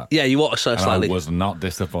after that. Yeah, you watched so slightly. I was not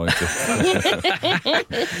disappointed.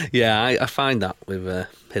 Yeah, I find that with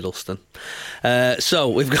Hiddleston. So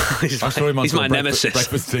we've got... He's my nemesis.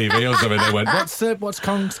 Breakfast TV or something. They went, what's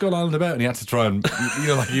Kong Skull Island about? And he had to try and,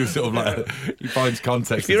 he was sort of like, he finds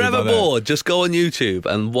context. If you're ever bored, just go on YouTube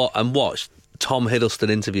and watch Tom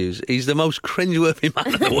Hiddleston interviews. He's the most cringeworthy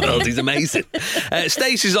man in the world. He's amazing.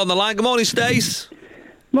 Stacey's on the line. Good morning, Stace.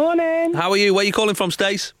 Morning. How are you? Where are you calling from,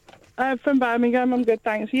 Stace? From Birmingham. I'm good,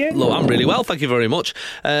 thanks. You? Look, I'm really well, thank you very much.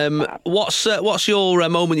 What's your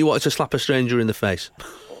moment you wanted to slap a stranger in the face?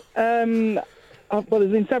 Well,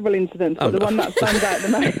 there's been several incidents, but the one that stands out the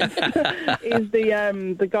most is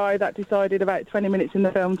the guy that decided about 20 minutes in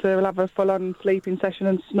the film to have a full-on sleeping session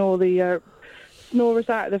and snore us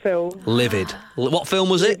out of the film. Livid. What film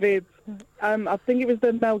was it? Livid. I think it was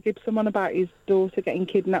the Mel Gibson one about his daughter getting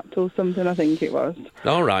kidnapped or something, I think it was.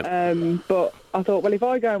 All right. But I thought, well, if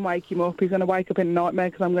I go and wake him up, he's going to wake up in a nightmare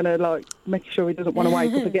because I'm going to, make sure he doesn't want to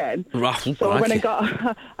wake up again. So when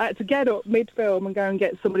I had to get up mid-film and go and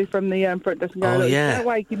get somebody from the front desk and go, don't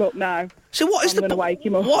wake him up now. So what is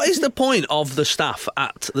the point of the staff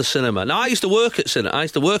at the cinema? Now, I used to work at cinema. I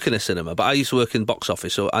used to work in a cinema, but I used to work in box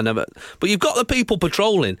office, so I never... But you've got the people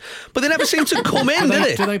patrolling, but they never seem to come in, do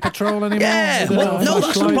they? Do they patrol anymore? Yeah, no,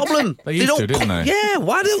 that's the problem. They used to, didn't they? Yeah,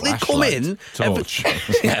 why don't they come in? Torch.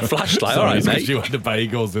 Flashlight, all right, mate. You had the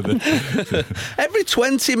bagels with it. Every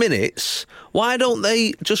 20 minutes, why don't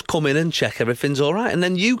they just come in and check everything's all right? And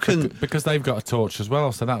then you can... Because they've got a torch as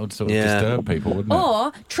well, so that would sort of disturb people, wouldn't it?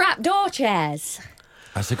 Or trapdoor chairs.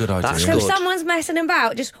 That's a good idea. That's So good. if someone's messing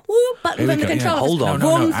about, just whoop, button Here from we the go, yeah. controller. Hold on.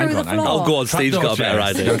 Run hang through on, the hang on. floor. Oh, go on, Steve's got a better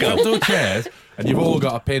idea. Go. Trapdoor chairs, and you've all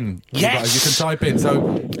got a pin. Yes. You can type in.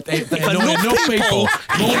 So if annoy enough people,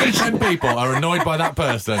 more than 10 people are annoyed by that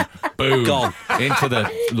person, boom, Gone. into the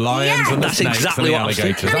lions and the That's snakes exactly and the what I was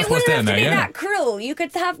thinking. alligators. And That's it what's wouldn't down have to there, be yeah? that cruel. You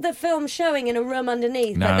could have the film showing in a room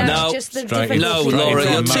underneath, No, but that's no. just the Straight difference. No, Straight Laura,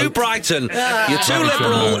 into you're a too moat. Brighton. You're too Straight into a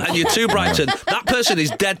liberal moat. and you're too Brighton. That person is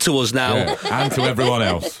dead to us now. Yeah, and to everyone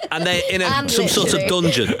else. And they're in And some sort of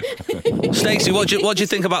literally. dungeon. Stacey, what do you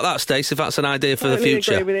think about that, Stacey, if that's an idea for the Totally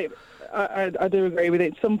future? agree with it. I do agree with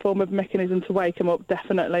it. Some form of mechanism to wake them up,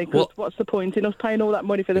 definitely. Because What- what's the point in us paying all that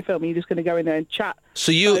money for the film? You're just going to go in there and chat.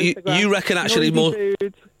 So you reckon actually more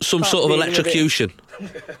some sort of electrocution?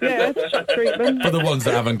 Yeah, shock treatment. For the ones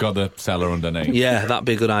that haven't got the cellar underneath. Yeah, that'd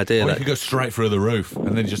be a good idea. Or you That. could go straight through the roof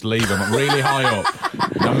and then just leave them really high up.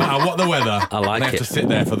 No matter what the weather, I like they have it. to sit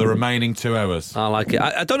there for the remaining 2 hours. I like it.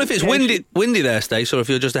 I don't know if it's windy there, Stacey, or if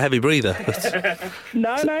you're just a heavy breather. But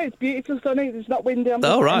No, it's beautiful, sunny. It's not windy. I'm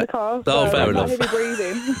just Oh, in right. the car. Oh, fair I'm not enough. heavy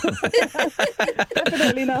breathing.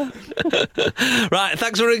 Definitely not. right,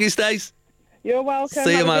 thanks for ringing, Stacey. You're welcome.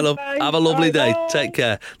 See you, Have a my good love. day. Have a lovely Bye, day. bye. Take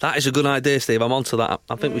care. That is a good idea, Steve. I'm onto that.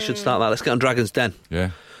 I think we should start that. Let's get on Dragon's Den. Yeah.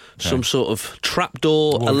 Okay. Some sort of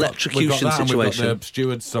trapdoor Well, electrocution we've got that, situation. And we've got the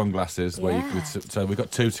steward's sunglasses. Where Yeah. so we've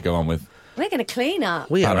got 2 to go on with. We're going to clean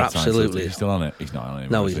up. We are Valentine's. absolutely. He's still on it. He's not on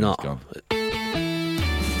it. No, he's not. gone.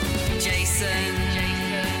 Jason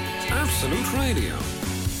Absolute Radio,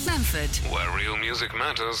 Manford. where real music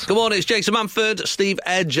matters. Good morning, it's Jason Manford, Steve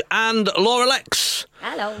Edge, and Laura Lexx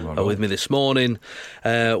Hello. are with me this morning.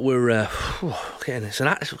 We're getting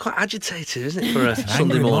it's quite agitated, isn't it, for a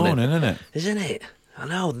Sunday Angry morning? isn't it? Isn't it? I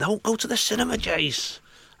know. Don't go to the cinema, Jace.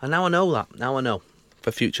 And now I know that. Now I know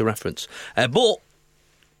for future reference. But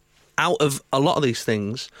out of a lot of these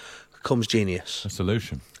things comes genius. A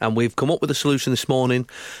solution. And we've come up with a solution this morning.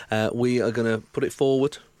 We are going to put it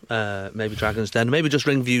forward. Maybe Dragon's Den. Maybe just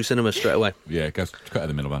ring View Cinema straight away. Yeah, it goes cut out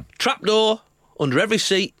the middle, man. Trapdoor under every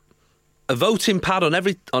seat. A voting pad on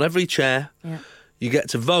every chair. Yeah. You get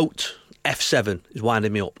to vote. F7 is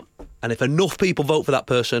winding me up. And if enough people vote for that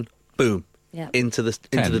person, boom, Yeah. into the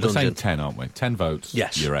 10. We're dungeon. saying 10, aren't we? 10 votes.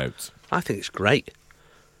 Yes. You're out. I think it's great.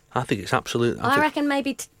 I think it's absolute. I reckon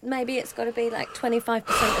maybe it's got to be like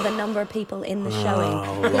 25% of the number of people in the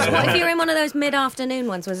showing. Because what if you're in one of those mid-afternoon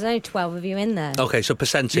ones where there's only 12 of you in there? Okay, so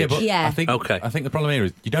percentage. Yeah, but Yeah. I think Okay. I think the problem here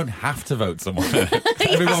is you don't have to vote someone.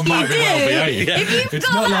 Everyone you might be do. well behaved. If you've It's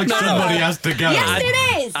got not that like power. somebody has to go. Yes,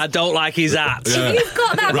 it is. I don't like his hat. Yeah. If you've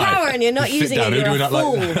got that Right. power and you're not Sit using down, it, who you're do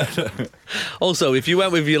a we not fool. like? Also, if you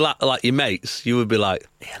went with your your mates, you would be like,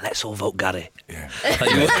 "Yeah, let's all vote Gary." Yeah. Like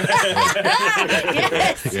you would-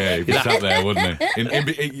 Yes. Yeah, he'd be sat there, wouldn't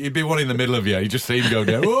he? He'd be one in the middle of you. You just see him go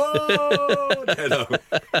down. Whoa! Hello.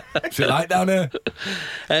 Is it light down there?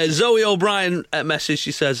 Zoe O'Brien message.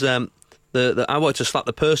 She says, I wanted to slap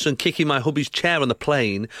the person kicking my hubby's chair on the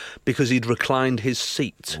plane because he'd reclined his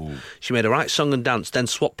seat. Ooh. She made a right song and dance, then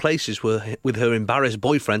swapped places with her embarrassed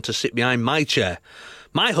boyfriend to sit behind my chair.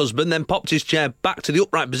 My husband then popped his chair back to the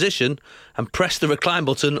upright position and pressed the recline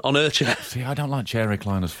button on her chair. See, I don't like chair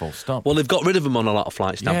recliners full stop. Well, they've got rid of them on a lot of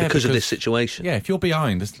flights now Yeah, because of this situation. Yeah, if you're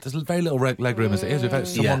behind, there's very little leg room as it is. Without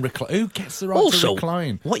someone recline, who gets the right to Also,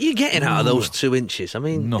 recline? what are you getting out of those 2 inches? I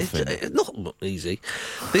mean, Nothing. It's not easy.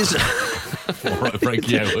 There's, Right, break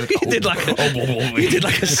you out. you did like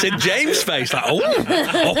a Sid James face, like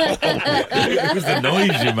It was the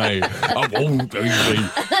noise you made.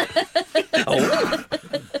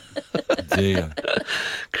 Dear.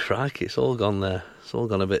 Crikey, it's all gone there. It's all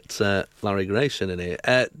gone a bit Larry Grayson in here.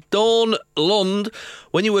 Dawn Lund,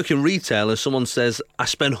 when you work in retail and someone says, I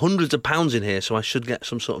spend hundreds of pounds in here, so I should get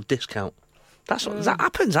some sort of discount. That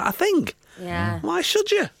happens, is that a thing? Yeah. Why should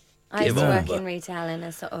you? I used Give to work over. in retail in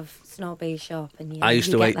a sort of snobby shop, and I used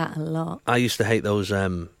you to get hate- that a lot. I used to hate those,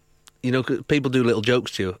 'cause people do little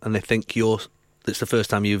jokes to you and they think it's the first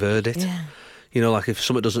time you've heard it. Yeah. You know, like if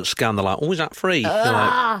something doesn't scan, they're like, oh, is that free? You're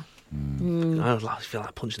like, I feel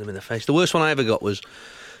like punching them in the face. The worst one I ever got was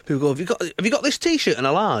people go, have you got this T-shirt in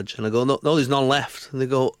a large? And I go, no, there's none left. And they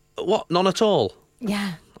go, what? None at all?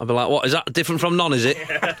 Yeah. I'd be like, what? Is that different from none? Is it?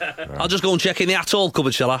 I'll just go and check in the at all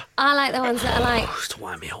cupboard, shall I? I like the ones that are like, Just to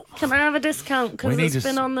wind me up. can I have a discount because We need it's to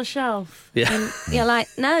been on the shelf? Yeah. And you're like,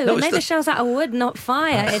 no, No, we it's made the shelves out of wood, not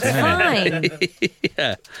fire. It's fine.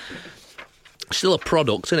 Yeah. Still a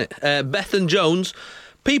product, isn't it? Beth and Jones.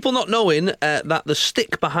 People not knowing that the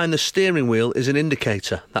stick behind the steering wheel is an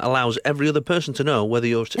indicator that allows every other person to know whether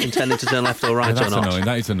you're intending to turn left or right Yeah, that's or not. annoying.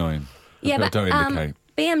 That is annoying. Yeah, but don't indicate.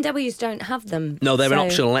 BMWs don't have them. No, they're an so-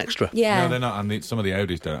 optional extra. Yeah. No, they're not, and some of the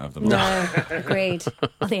Audis don't have them. No, agreed.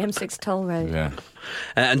 On the M6 toll road. Yeah.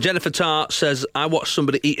 And Jennifer Tarr says, I watched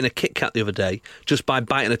somebody eating a Kit Kat the other day just by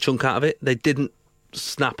biting a chunk out of it. They didn't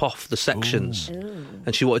snap off the sections.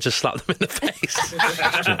 And she wanted to slap them in the face.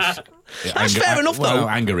 That's fair enough, though.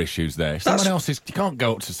 Anger issues there. Someone else is. You can't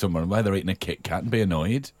go up to someone where they're eating a Kit Kat and be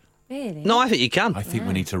annoyed. Really? No, I think you can. I think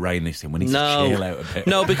we need to rein this in. We need to No. chill out a bit.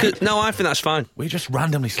 No, I think that's fine. We're just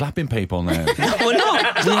randomly slapping people now. No, we're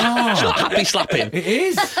not. It's not happy slapping. It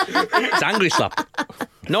is. It's angry slap.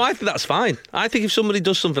 No, I think that's fine. I think if somebody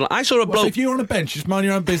does something like... I saw a So bloke... if you're on a bench, just mind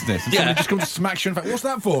your own business, and somebody just comes to smack you in the face, what's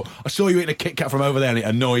that for? I saw you eating a Kit Kat from over there and it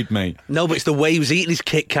annoyed me. No, but it's the way he was eating his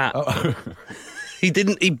Kit Kat. He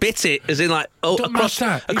bit it, as in like, across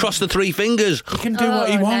the three fingers. He can do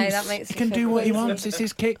what he no, wants. that makes He me can feel do what he gross. wants. It's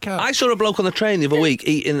his Kit Kat. I saw a bloke on the train the other week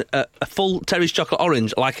eating a full Terry's chocolate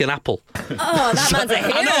orange like an apple. Oh, that man's a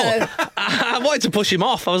hero. I know. I wanted to push him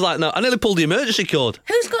off. I was like, no. I nearly pulled the emergency cord.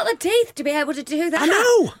 Who's got the teeth to be able to do that? I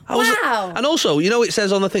know. Wow. And also, you know, it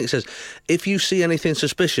says on the thing, it says, if you see anything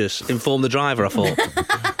suspicious, inform the driver, I thought.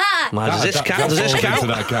 Does this count? That falls into count?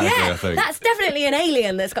 that category, I think. That's definitely an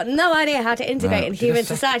alien that's got no idea how to integrate in human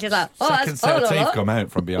society. It's like, Second set of teeth come out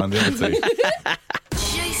from behind the other teeth.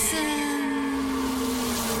 Jason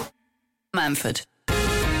Manford,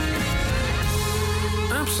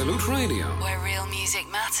 Absolute Radio. where real music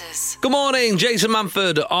matters. Good morning, Jason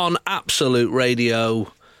Manford on Absolute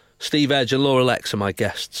Radio. Steve Edge and Laura Lexx are my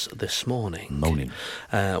guests this morning. Moaning.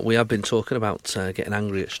 We have been talking about getting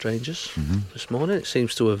angry at strangers this morning. It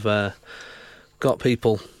seems to have got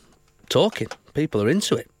people talking. People are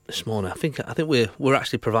into it this morning. I think we're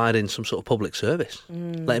actually providing some sort of public service,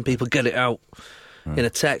 letting people get it out in a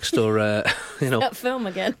text or That film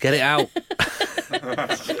again. get it out.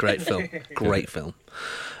 Great film. Great film.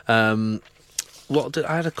 I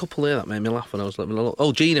had a couple there that made me laugh when I was letting me look.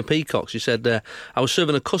 Oh, Gina Peacock, she said, I was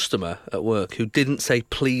serving a customer at work who didn't say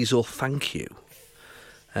please or thank you.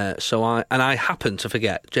 So I happened to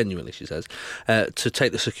forget, genuinely, she says, to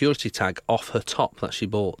take the security tag off her top that she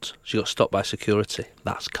bought. She got stopped by security.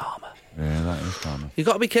 That's karma. Yeah, that is karma. You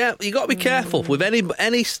got to be careful. You got to be careful with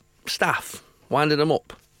any staff winding them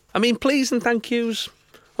up. I mean, please and thank yous.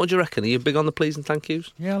 What do you reckon? Are you big on the please and thank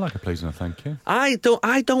yous? Yeah, I like a please and a thank you. I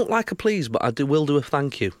don't like a please, but I will do a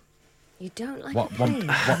thank you. You don't like What? a please?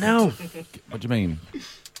 No. What do you mean?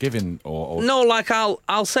 Giving or No, like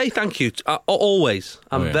I'll say thank you always.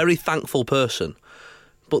 I'm Oh, yeah. a very thankful person,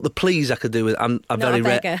 but the please I could do with. I Not a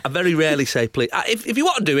beggar. very rarely say please. If you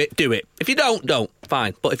want to do it, do it. If you don't.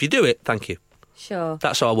 Fine. But if you do it, thank you. Sure.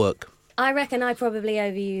 That's how I work. I reckon I probably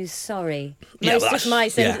overuse sorry. Yeah, Most well, of my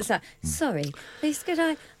sentences yeah. are, sorry, please could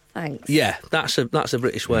I? Thanks. Yeah, that's a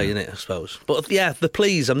British way, isn't it? I suppose. But yeah, the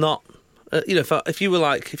please, I'm not. If you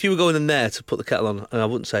were going in there to put the kettle on, I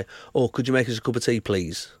wouldn't say, "Oh, could you make us a cup of tea,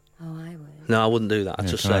 please?" Oh, I would. No, I wouldn't do that. I'd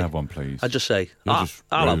just can say, I have one, please? I'd just say, You're I'll just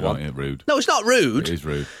have rude, one. aren't you? Rude. No, it's not rude. It is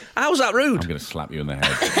rude. How's that rude? I'm going to slap you in the head.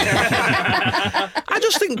 I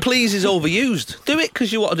just think please is overused. Do it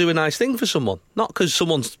because you want to do a nice thing for someone, not because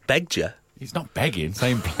someone's begged you. He's not begging,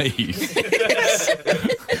 saying please.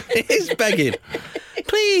 It is begging.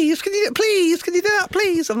 Please, can you do that,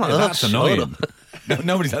 please? I'm like, Yeah, oh, that's shut annoying. up.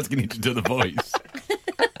 Nobody's asking you to do the voice.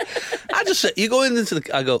 I just say, you go into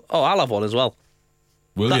the. I go, oh, I'll have one as well.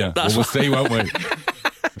 Will That- you? Well, that's we'll what- see, won't we?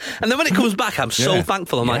 And then when it comes back, I'm so Yeah.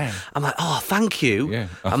 thankful. I'm Yeah. like, oh, thank you. Yeah.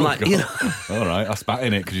 I'm Oh, like, God. you know. All right, I spat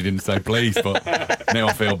in it because you didn't say please, but now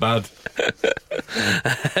I feel bad.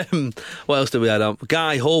 What else do we have on?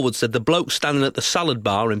 Guy Horwood said the bloke standing at the salad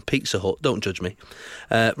bar in Pizza Hut, don't judge me,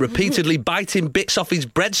 repeatedly biting bits off his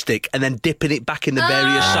breadstick and then dipping it back in the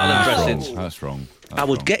various salad dressings. That's wrong. I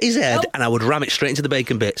would get his head and I would ram it straight into the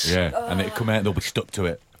bacon bits. Yeah, and it'd come out and they'll be stuck to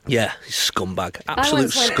it. Yeah, he's scumbag. I Absolute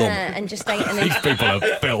once went scum. there and just ate These an people are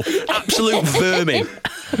filth. Absolute vermin.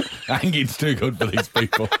 Hanging's too good for these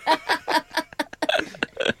people.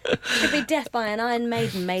 should be death by an Iron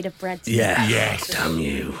Maiden made of bread. Yeah. Yes. Damn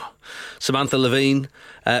you. Samantha Levine.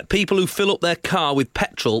 People who fill up their car with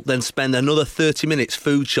petrol then spend another 30 minutes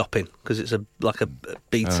food shopping because it's like a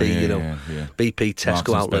BT, Oh, yeah, yeah. BP Tesco Marks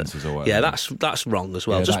and outlet. Spencer's or whatever. Yeah, that's wrong as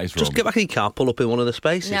well. Yeah, just that is just wrong. get back in your car, pull up in one of the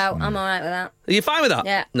spaces. No, I'm all right with that. Are you fine with that?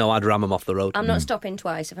 Yeah. No, I'd ram them off the road. I'm not stopping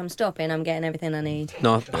twice. If I'm stopping, I'm getting everything I need.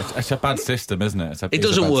 No, It's a bad system, isn't it? it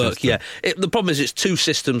doesn't work. Yeah, the problem is it's two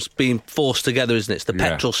systems being forced together, isn't it? It's the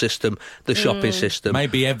Yeah. petrol system, the shopping system.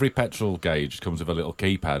 Maybe every petrol gauge comes with a little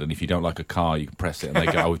keypad, and if you don't like a car, you can press it, and they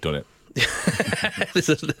go, "Oh, we've done it."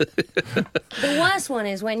 The worst one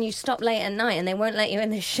is when you stop late at night and they won't let you in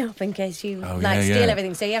the shop in case you steal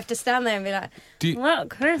everything. So you have to stand there and be like, "What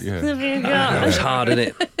Christmas have you got?" It's hard, isn't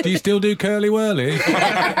it? Do you still do curly whirly?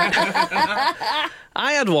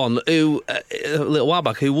 I had one who a little while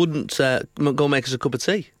back who wouldn't go make us a cup of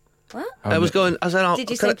tea. What? I said, Did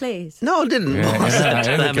you say please? No, I didn't. I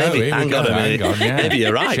said, maybe. Hang on a minute. Maybe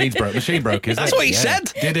you're right. Machine broke, isn't it? That's what he said.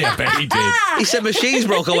 Did he? I bet he did. He said machine's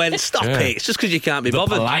broke. I went, stop it. It's just because you can't be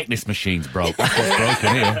bothered. The politeness machine's broke. That's what's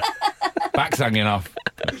broken here. Back's hanging off.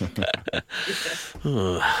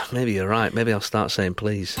 Maybe you're right. Maybe I'll start saying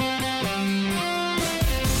please.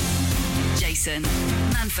 Jason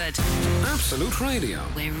Manford, Absolute Radio.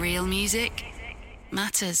 where real music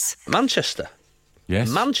matters. Manchester. Yes.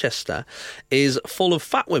 Manchester is full of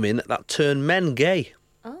fat women that turn men gay.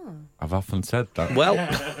 I've often said that. Well,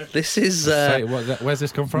 this is... where's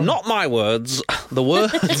this come from? Not my words, the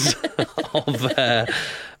words of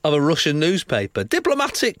a Russian newspaper.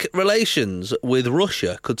 Diplomatic relations with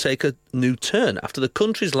Russia could take a new turn after the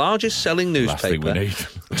country's largest selling Last thing we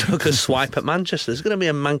newspaper need. took a swipe at Manchester. There's going to be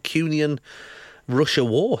a Mancunian Russia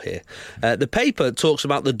war here. The paper talks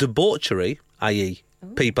about the debauchery, i.e.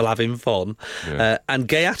 people having fun, and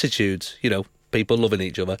gay attitudes, people loving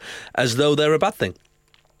each other, as though they're a bad thing.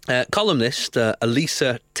 Columnist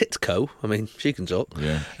Elisa Titko, she can talk,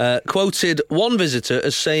 quoted one visitor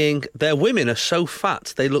as saying, "Their women are so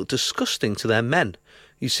fat they look disgusting to their men.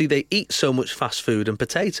 You see, they eat so much fast food and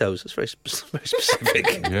potatoes." That's very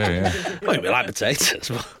specific. Yeah. Well, we like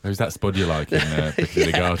potatoes. Who's that spud you like in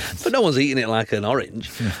Piccadilly Gardens? But no one's eating it like an orange.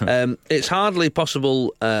 It's hardly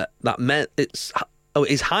possible that men...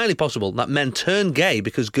 It's highly possible that men turn gay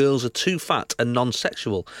because girls are too fat and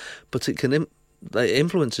non-sexual, but it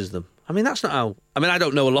influences them. That's not how... I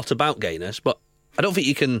don't know a lot about gayness, but I don't think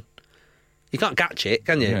you can't catch it,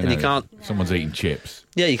 can you? Yeah, you can't... Someone's eating chips.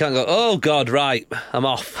 Yeah, you can't go, "Oh, God, right, I'm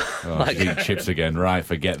off." Eating chips again, right,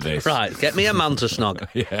 forget this. Right, get me a man to snog.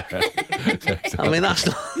 That's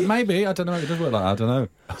not... Maybe, I don't know, it does work like that, I don't know.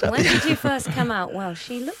 When did you first come out? Well,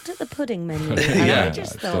 she looked at the pudding menu and I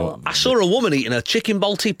just thought... I saw a woman eating a chicken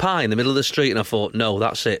balti pie in the middle of the street and I thought, no,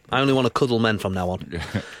 that's it. I only want to cuddle men from now on.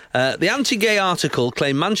 The anti-gay article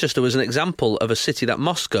claimed Manchester was an example of a city that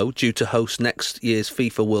Moscow, due to host next year's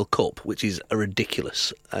FIFA World Cup, which is a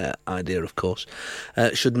ridiculous idea, of course,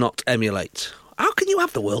 should not emulate. How can you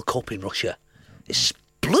have the World Cup in Russia? It's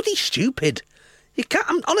bloody stupid. You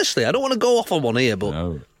can't... Honestly, I don't want to go off on one here, but...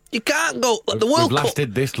 No. You can't go... The World Cup... We've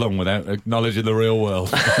lasted this long without acknowledging the real world.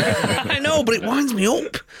 I know, but it winds me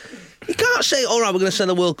up. You can't say, all right, we're going to send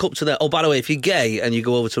the World Cup to there. Oh, by the way, if you're gay and you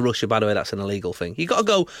go over to Russia, by the way, that's an illegal thing. You've got to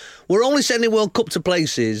go, we're only sending World Cup to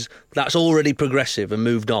places that's already progressive and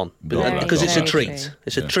moved on. Because it's a treat. True.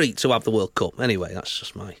 It's a treat to have the World Cup. Anyway, that's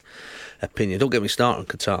just my opinion. Don't get me started on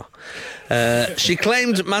Qatar. She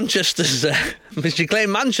claimed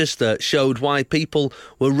Manchester showed why people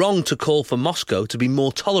were wrong to call for Moscow to be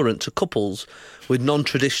more tolerant to couples with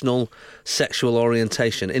non-traditional sexual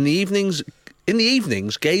orientation. In the evenings,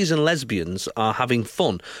 gays and lesbians are having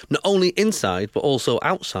fun, not only inside but also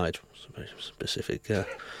outside. It's a very specific, a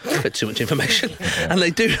bit too much information. And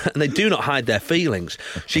they do not hide their feelings.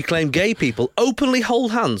 She claimed gay people openly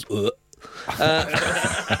hold hands.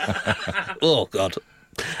 Oh God.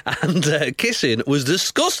 And kissing was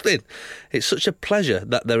disgusting. It's such a pleasure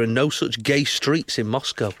that there are no such gay streets in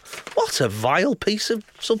Moscow. What a vile piece of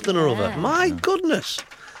something or other. My goodness.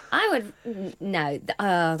 I would... No.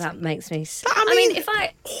 That makes me...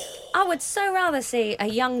 I would so rather see a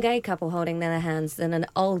young gay couple holding their hands than an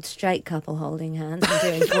old straight couple holding hands and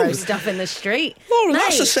doing gross stuff in the street. Laura,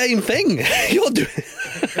 that's the same thing. You're doing...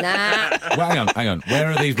 Nah. Well, hang on.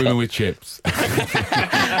 Where are these women with chips?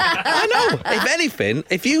 I know. If anything,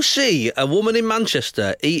 if you see a woman in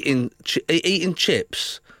Manchester eating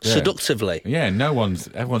chips... Yeah. Seductively. Yeah, everyone's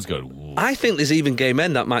going... Whoa. I think there's even gay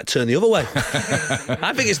men that might turn the other way.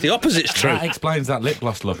 I think it's the opposite's true. That explains that lip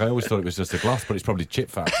gloss look. I always thought it was just a gloss, but it's probably chip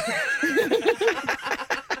fat.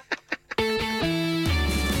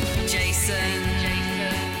 Jason.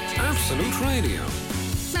 Absolute Radio.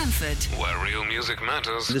 Manford. Where real music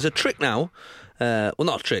matters. There's a trick now. Well,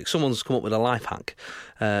 not a trick. Someone's come up with a life hack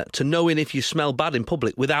to knowing if you smell bad in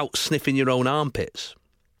public without sniffing your own armpits.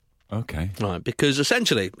 Okay. Right, because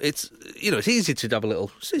essentially it's easy to have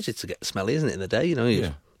it's easy to get smelly, isn't it, in the day?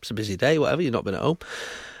 It's a busy day, whatever, you've not been at home.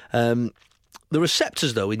 The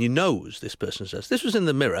receptors, though, in your nose, this person says, this was in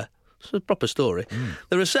the Mirror, it's a proper story.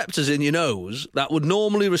 The receptors in your nose that would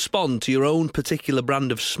normally respond to your own particular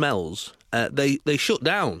brand of smells, they shut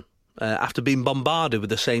down after being bombarded with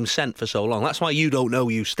the same scent for so long. That's why you don't know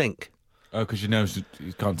you stink. Oh, because you know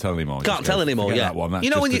you can't tell anymore. Can't tell anymore, forget yeah. That one. That's You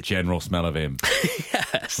know just when the you- general smell of him.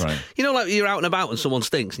 Yes. Right. You know, like you're out and about and someone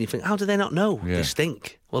stinks and you think, how do they not know? Yeah. They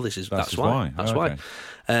stink. Well, that's just why. why. That's Oh, why.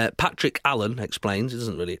 okay. Patrick Allen explains. He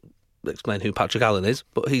doesn't really explain who Patrick Allen is,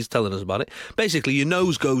 but he's telling us about it. Basically, your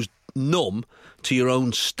nose goes numb to your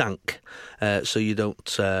own stank, so you don't.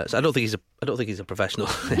 So I don't think he's a professional.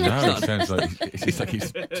 No, it sounds like he's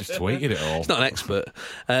just tweeted it all. He's not an expert.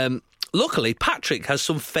 Luckily, Patrick has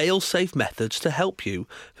some fail-safe methods to help you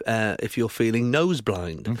if you're feeling nose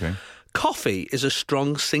blind. Okay. Coffee is a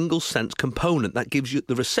strong single-scent component that gives you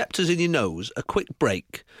the receptors in your nose a quick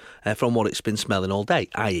break from what it's been smelling all day,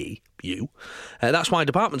 i.e. you. That's why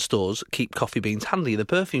department stores keep coffee beans handy in the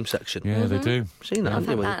perfume section. Yeah, they do. Seen that, I've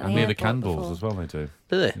haven't you? had that. And near the airport candles before. as well, they do.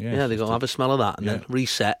 Do they? Yeah, Yeah, they it's go just have a smell of that and then yeah.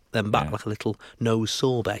 reset, then back Yeah. like a little nose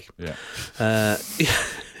sorbet. Yeah.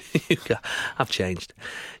 I've changed.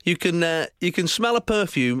 You can smell a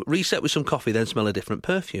perfume, reset with some coffee, then smell a different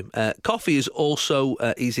perfume. Coffee is also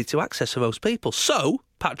easy to access for most people. So,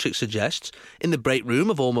 Patrick suggests, in the break room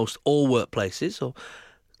of almost all workplaces, or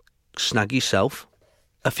snag yourself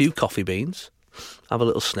a few coffee beans, have a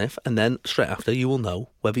little sniff, and then straight after you will know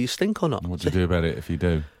whether you stink or not. And what do you do about it if you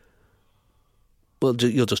do? Well,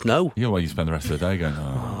 you'll just know. You know, you spend the rest of the day going,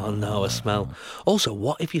 Oh no, a smell. Also,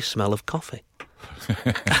 what if you smell of coffee?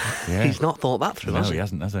 yeah. He's not thought that through, No, has he he?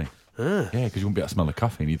 hasn't, has he? Yeah, because you wouldn't be able to smell the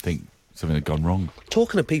coffee and you'd think something had gone wrong.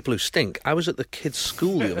 Talking of people who stink, I was at the kids'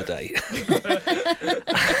 school the other day.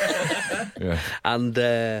 Yeah. And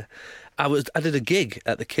I did a gig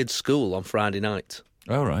at the kids' school on Friday night.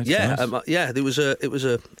 Oh, right. Yeah, Nice. it was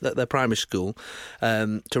their primary school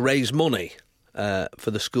to raise money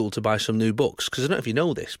for the school to buy some new books. Because I don't know if you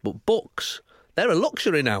know this, but books, they're a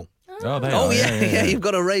luxury now. Oh, they Oh are. yeah, you've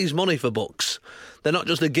got to raise money for books. They're not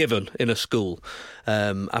just a given in a school.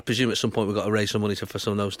 I presume at some point we've got to raise some money for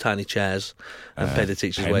some of those tiny chairs and pay the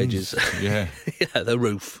teachers' pens. wages. Yeah. Yeah, the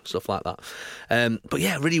roof, stuff like that. But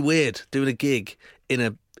yeah, really weird doing a gig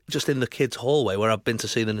just in the kids' hallway where I've been to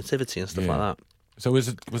see the nativity and stuff Yeah. like that. So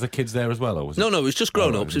was the kids there as well, or was it? No, it was just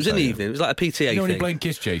grown-ups. It was in the evening. It was like a PTA You know when you thing. playing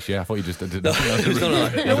Kiss Chase, yeah? I thought you just did No, it was not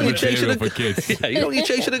like that. You know when you're chasing for kids. yeah, you know when you're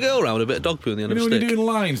chasing a girl around with a bit of dog poo on the end You know of when a you're stick. doing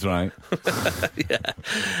lines, right?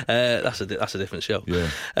 That's a different show. Yeah.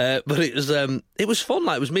 But it was fun.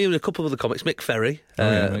 Like it was me and a couple of other comics, Mick Ferry,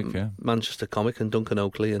 Mick, yeah. Manchester comic, and Duncan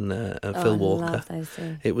Oakley and Oh, Phil I Walker. love those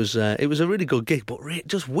two. It was a really good gig, but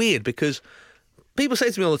just weird because people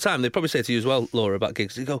say to me all the time. They probably say to you as well, Laura, about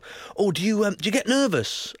gigs. They go, "Oh, do you get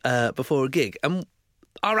nervous before a gig?" And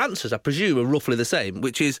our answers, I presume, are roughly the same,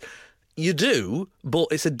 which is you do, but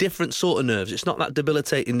it's a different sort of nerves. It's not that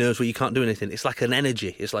debilitating nerves where you can't do anything. It's like an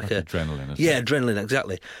energy. It's like a adrenaline, isn't Yeah, it? adrenaline,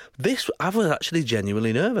 exactly. I was actually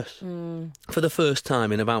genuinely nervous for the first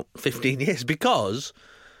time in about 15 years because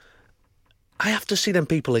I have to see them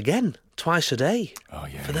people again twice a day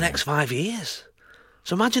for the next 5 years.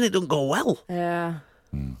 So imagine it doesn't go well. Yeah.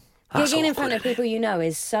 That's Gigging in awkward, front of isn't it? people you know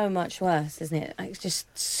is so much worse, isn't it? Like, it's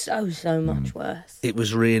just so much worse. It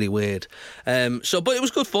was really weird. But it was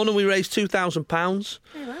good fun, and we raised £2,000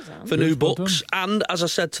 for new well books. And as I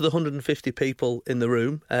said to the 150 people in the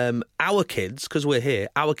room, our kids, because we're here,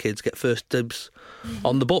 our kids get first dibs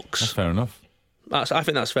on the books. That's fair enough. I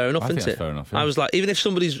think that's fair enough, I isn't think it? that's fair enough, yeah. I was like, even if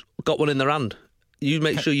somebody's got one in their hand, you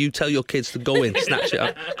make sure you tell your kids to go in, snatch it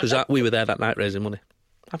up, because we were there that night raising money.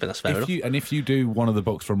 I think that's fair enough. If you do one of the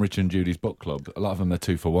books from Richard and Judy's book club, a lot of them they're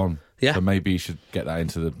 2 for 1. Yeah. So maybe you should get that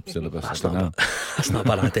into the syllabus. That's I don't know. That's not a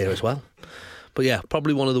bad idea as well. But yeah,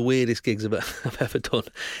 probably one of the weirdest gigs I've ever done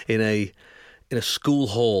in a school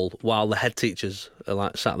hall while the head teachers are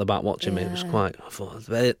like sat at the back watching me. It was quite. I thought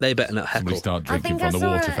they better not heckle. Somebody start drinking think from I the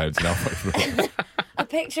saw water it. fountain halfway through. A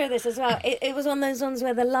picture of this as well. It was one of those ones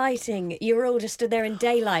where the lighting, you were all just stood there in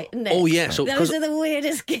daylight, isn't it? Oh yeah, so Those are the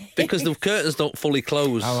weirdest gigs. because the curtains don't fully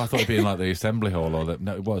close. Oh, I thought it'd be in like the assembly hall or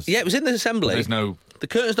no, it was. Yeah, it was in the assembly. There's no. The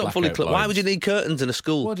curtains don't fully blackout close. Why blinds. would you need curtains in a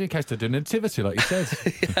school? What do you in case they're doing nativity, like you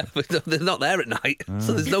said? Yeah, but they're not there at night,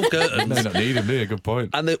 so there's no curtains. No, not need them, do you? Good point.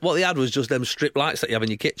 And what they had was just them strip lights that you have in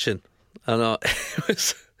your kitchen. And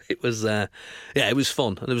it was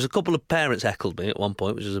fun. And there was a couple of parents heckled me at one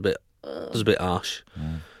point, which was a bit harsh.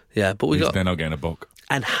 Yeah, but we got They're not getting a book.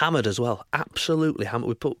 and hammered as well. Absolutely hammered.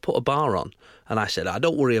 We put a bar on, and I said,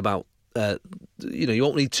 "Don't worry about you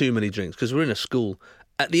won't need too many drinks because we're in a school."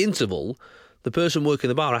 At the interval, the person working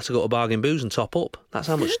the bar had to go to Bargain Booze and top up. That's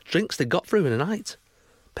how much drinks they got through in a night.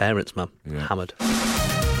 Parents, man, Yeah. hammered.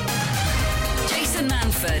 Jason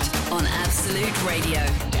Manford on Absolute Radio.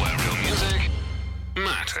 Where real music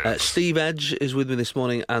Matters. Steve Edge is with me this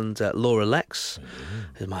morning, and Laura Lexx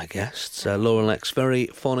is my guest. Laura Lexx, very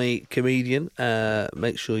funny comedian.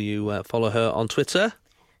 Make sure you follow her on Twitter.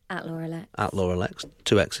 At Laura Lexx. At Laura Lexx,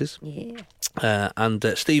 2 X's. Yeah. And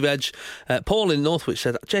Steve Edge. Paul in Northwich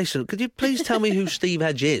said, Jason, could you please tell me who Steve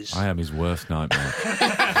Edge is? I am his worst nightmare.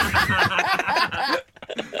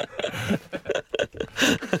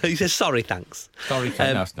 He says, sorry, thanks. Sorry,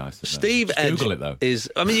 that's nice. Steve Just Edge Google it, though. is...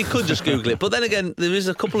 I mean, you could just Google it, but then again, there is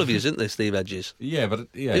a couple of you, isn't there, Steve Edges? Yeah, but...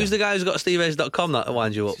 Yeah. Who's the guy who's got steveedge.com that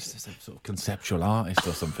winds you up? Just a sort of conceptual artist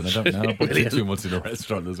or something. I don't know. But really too much in a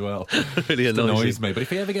restaurant as well. Really annoys me. But if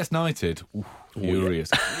he ever gets knighted, furious.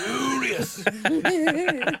 Furious.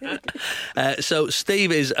 So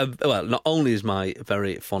Steve is, not only is my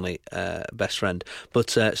very funny best friend,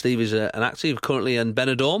 but Steve is an actor. You're currently in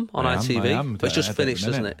Benidorm on ITV. I am. But it's just finished,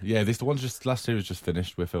 isn't it? Yeah, the one last series just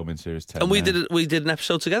finished. We're filming series 10. And we did an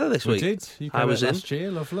episode together this week. We did. I was in last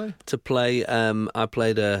year, lovely. to play. I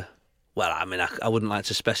played a. Well, I mean, I wouldn't like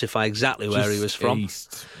to specify exactly where he was from.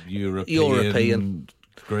 East European.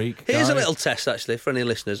 Greek. Here's guy. a little test, actually, for any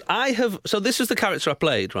listeners. So this is the character I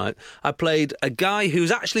played, right? I played a guy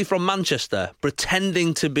who's actually from Manchester,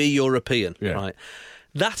 pretending to be European, right?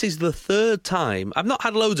 That is the third time. I've not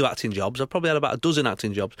had loads of acting jobs. I've probably had about a dozen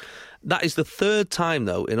acting jobs. That is the third time,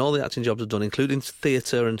 though, in all the acting jobs I've done, including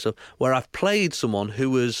theatre and stuff, where I've played someone who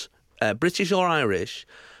was British or Irish,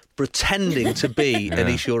 pretending to be an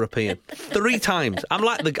East European. 3 times.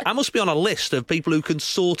 I must be on a list of people who can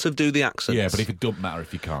sort of do the accents. Yeah, but if it doesn't matter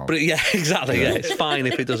if you can't. But yeah, exactly. Yeah, it's fine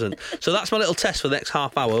if it doesn't. So that's my little test for the next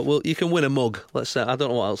half hour. Well, you can win a mug. Let's say I don't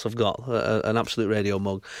know what else I've got. An Absolute Radio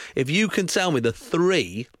mug. If you can tell me the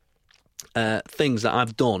 3 things that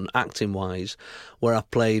I've done acting wise, where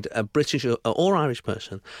I've played a British or Irish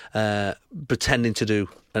person pretending to do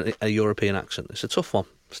a European accent. It's a tough one.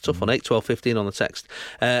 It's a tough one. 8, 12, 15 on the text.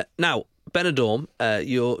 Now, Benidorm,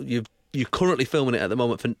 you're currently filming it at the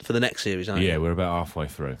moment for the next series, aren't you? Yeah, we're about halfway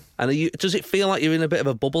through. And does it feel like you're in a bit of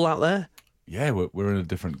a bubble out there? Yeah, we're in a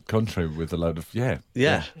different country with a load of... Yeah.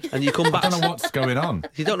 And you come back... I don't know what's going on.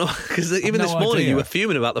 You don't know, because even this morning you were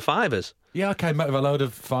fuming about the fivers. Yeah, I came out with a load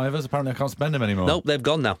of fivers. Apparently I can't spend them anymore. Nope, they've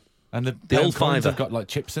gone now. And the old coins fiver have got like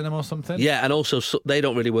chips in them or something? Yeah, and also they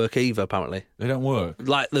don't really work either, apparently. They don't work?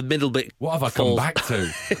 Like the middle bit. What have I come back to?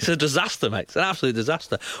 It's a disaster, mate. It's an absolute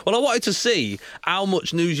disaster. Well, I wanted to see how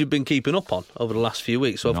much news you've been keeping up on over the last few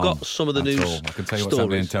weeks. So I've got some of the news all. I can tell you what's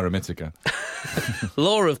happening in Terra Mythica.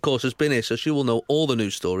 Laura, of course, has been here, so she will know all the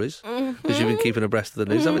news stories because you've been keeping abreast of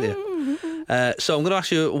the news, haven't you? So I'm going to ask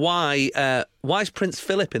you why is Prince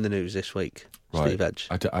Philip in the news this week? Right. Steve Edge.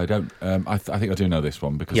 I don't. I think I do know this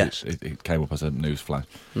one because it came up as a news flash.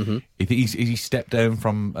 Mm-hmm. He stepped down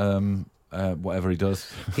from whatever he does.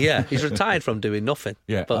 Yeah, he's retired from doing nothing.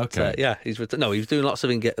 Yeah, but, okay. He's no, he's doing lots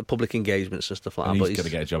of public engagements and stuff like And that. He's going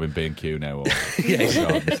to get a job in B&Q now. Or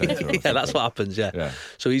yeah, that's what happens. Yeah.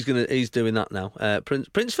 So he's doing that now.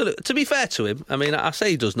 Prince Philip. To be fair to him, I mean, I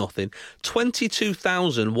say he does nothing.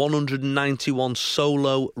 22,191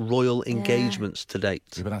 solo royal engagements to date.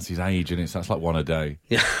 Yeah, but that's his age, isn't it? So that's like one a day.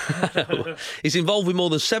 Yeah, he's involved with more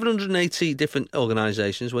than 780 different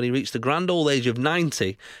organisations. When he reached the grand old age of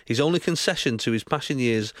 90, his only concession to his passing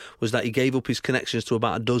years was that he gave up his connections to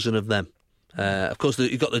about a dozen of them. Of course,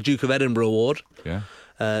 he got the Duke of Edinburgh Award. Yeah.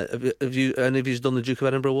 Have you done the Duke of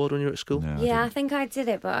Edinburgh Award when you were at school? No, Yeah, I think I did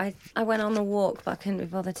it, but I went on the walk, but I couldn't be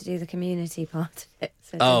bothered to do the community part of it.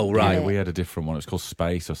 So Oh, right. We had a different one. It was called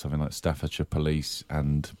Space or something like Staffordshire Police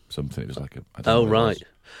and something. It was like I don't know what it was.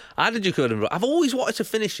 I did Duke of Edinburgh. I've always wanted to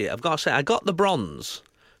finish it. I've got to say, I got the bronze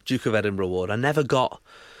Duke of Edinburgh Award. I never got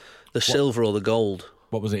the silver or the gold.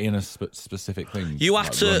 What was it in a specific thing? You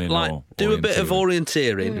have to do a bit of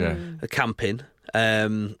orienteering, camping.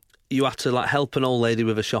 You have to help an old lady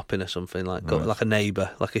with a shopping or something, like a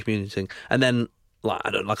neighbour, like a community thing, and then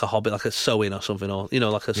like a hobby, like a sewing or something, or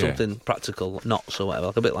something practical, knots or whatever,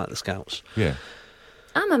 like a bit like the Scouts. Yeah.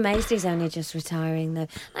 I'm amazed he's only just retiring, though.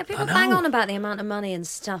 Like, people bang on about the amount of money and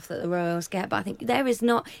stuff that the royals get, but I think there is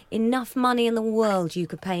not enough money in the world you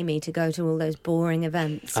could pay me to go to all those boring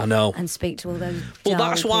events. I know. And speak to all those Well, dull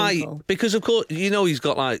that's why, people. because of course, he's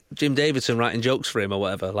got like Jim Davidson writing jokes for him or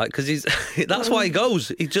whatever, because that's why he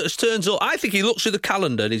goes. He just turns up. I think he looks through the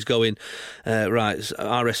calendar and he's going, right,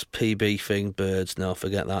 RSPB thing, birds, no,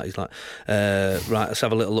 forget that. He's like, right, let's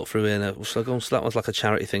have a little look through here. So that one's like a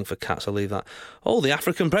charity thing for cats, I'll leave that. Oh, the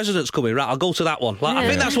African president's coming, right, I'll go to that one. I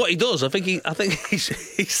think that's what he does. I think he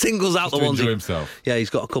singles out just the ones. To enjoy himself. Yeah, he's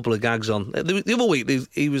got a couple of gags on. The other week,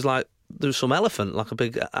 he was like, there was some elephant, like a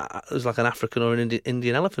big, it was like an African or an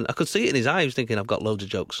Indian elephant. I could see it in his eye. He was thinking, I've got loads of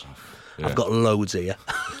jokes. Yeah. I've got loads here.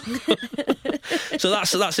 So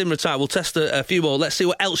that's in retire. We'll test a few more. Let's see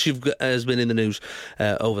what else has been in the news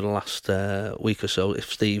over the last week or so,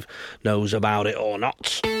 if Steve knows about it or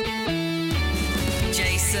not.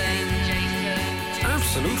 Jason.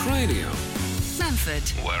 Absolute Radio,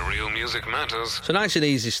 Manford. where real music matters. So nice and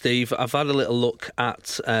easy, Steve. I've had a little look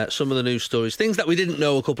at some of the news stories, things that we didn't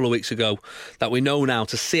know a couple of weeks ago that we know now,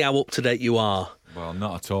 to see how up to date you are. Well,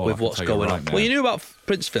 not at all. With what's going on. Now. Well, you knew about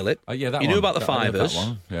Prince Philip. Yeah, that you one. knew about the I knew Fivers. that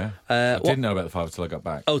one. Yeah. I didn't know about the Fivers till I got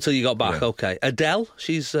back. Oh, till you got back. Yeah. Okay. Adele,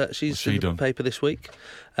 she's in the done? paper this week.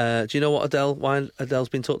 Do you know why Adele's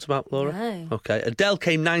been talked about, Laura? No. Okay. Adele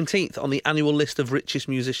came 19th on the annual list of richest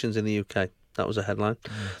musicians in the UK. That was a headline.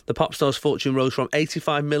 The pop star's fortune rose from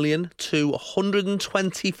 85 million to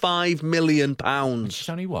 125 million pounds. She's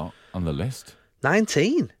only what on the list?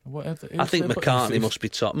 19. I think McCartney must be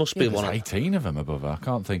top. Must be one. There's 18 of them above her. I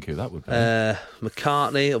can't think who that would be.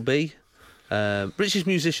 McCartney, it'll be. Richest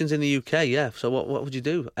musicians in the UK, yeah. So what would you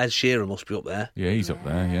do? Ed Sheeran must be up there. Yeah, he's up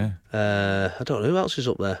there, yeah. I don't know who else is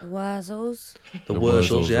up there. Wurzels. The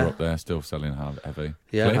Wurzels, are yeah. up there, still selling hard, heavy.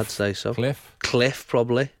 Yeah, Cliff? I'd say so. Cliff,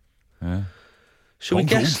 probably. Yeah. Should we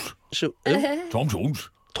Tom guess? Who? Tom Jones.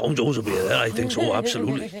 Tom Jones will be there, I think so,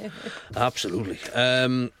 absolutely. Absolutely.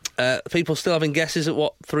 People still having guesses at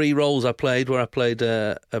what 3 roles I played, where I played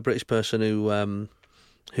a British person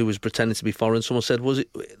who was pretending to be foreign. Someone said, was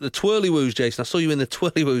it the Twirlywoos, Jason? I saw you in the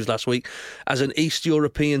Twirlywoos last week as an East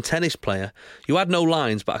European tennis player. You had no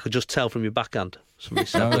lines, but I could just tell from your backhand. Somebody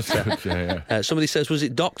said. No, that's good, yeah. Somebody says, was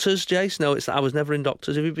it Doctors, Jace? No, I was never in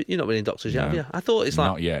Doctors. You've not been in Doctors yet, have you? I thought it's like...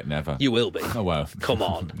 Not yet, never. You will be. Oh, well. Come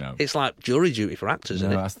on. No. It's like jury duty for actors,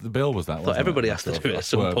 isn't it? The bill was that one. I thought everybody has to do it at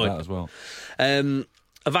some point. That as well.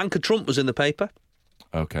 Ivanka Trump was in the paper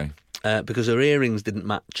Okay. because her earrings didn't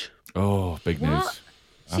match. Oh, big news. What?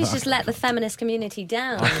 She's just let the feminist community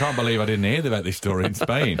down. I can't believe I didn't hear about this story in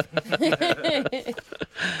Spain.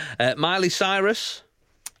 Miley Cyrus,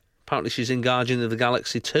 apparently she's in Guardian of the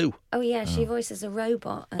Galaxy 2. Oh, yeah, she voices a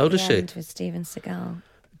robot at does the she? end with Steven Seagal.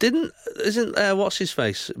 Isn't what's his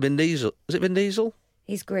face? Vin Diesel. Is it Vin Diesel?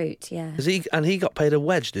 He's Groot, yeah. He got paid a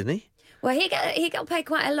wedge, didn't he? Well, he got paid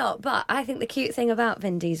quite a lot, but I think the cute thing about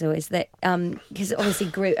Vin Diesel is that, because obviously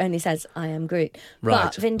Groot only says, I am Groot. Right.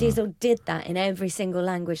 But Vin Diesel did that in every single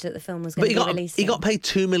language that the film was going to be released in. He got paid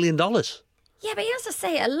 $2 million. Yeah, but he has to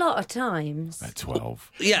say it a lot of times. At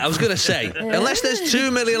 12. Yeah, I was going to say, unless there's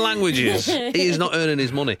 2 million languages, he is not earning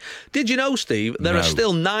his money. Did you know, Steve, there are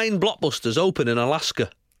still 9 Blockbusters open in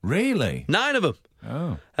Alaska? Really? 9 of them.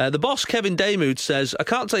 Oh. The boss, Kevin Daymood, says, I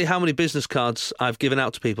can't tell you how many business cards I've given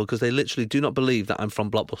out to people because they literally do not believe that I'm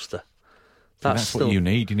from Blockbuster. That's what you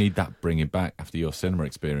need. You need that bringing back after your cinema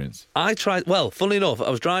experience. I tried, well, funnily enough,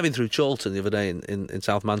 I was driving through Chorlton the other day in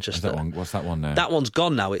South Manchester. What's that one now? That one's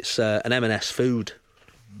gone now. It's an M&S food.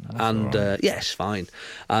 And right. Yes, fine.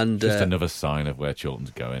 And just another sign of where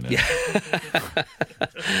Chorlton's going. Yeah. And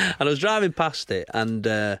I was driving past it, and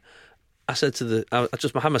I said to I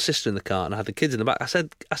had my sister in the car, and I had the kids in the back. I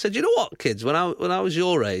said, you know what, kids? When I was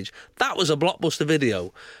your age, that was a Blockbuster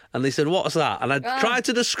video, and they said, what's that? And I tried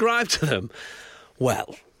to describe to them.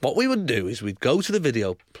 Well, what we would do is we'd go to the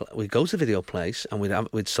video place, and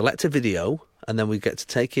we'd select a video, and then we'd get to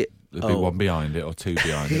take it. There'd be one behind it or 2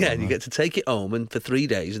 behind it. Yeah, and you get to take it home, and for 3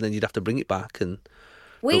 days, and then you'd have to bring it back. And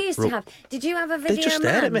we used to have. Did you have a video man? They just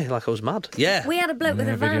stared at me like I was mad. Yeah, we had a bloke with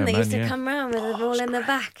a van that man, used to come round with it all in the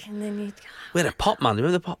back, and then you'd. We had a pop man.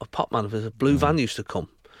 Remember the pop man? There was a blue van used to come,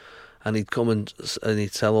 and he'd come and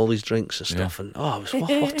he'd sell all these drinks and stuff. Yeah. And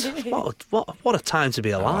it was what a time to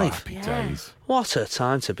be alive! Happy days. What a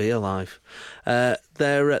time to be alive.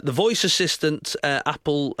 The voice assistant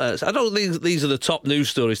Apple. I don't think these are the top news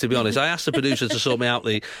stories, to be honest. I asked the producer to sort me out.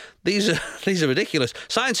 These are ridiculous.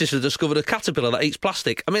 Scientists have discovered a caterpillar that eats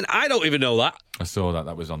plastic. I mean, I don't even know that. I saw that.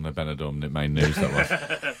 That was on the Benidorm main news. That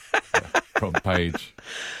was front page.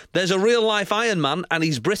 There's a real life Iron Man, and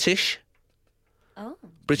he's British. Oh.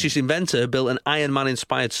 British inventor built an Iron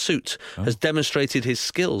Man-inspired suit, has demonstrated his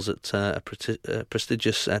skills at a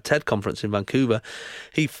prestigious TED conference in Vancouver.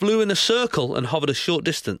 He flew in a circle and hovered a short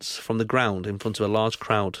distance from the ground in front of a large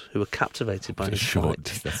crowd who were captivated by his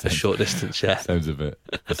flight. A short distance, yeah. Sounds a bit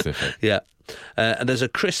specific. Yeah. And there's a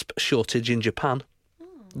crisp shortage in Japan.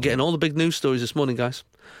 Getting all the big news stories this morning, guys.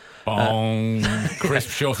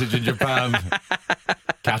 Crisp shortage in Japan.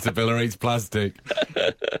 Caterpillar eats plastic.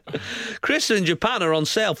 Crisps in Japan are on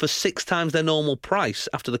sale for 6 times their normal price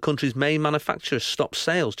after the country's main manufacturer stopped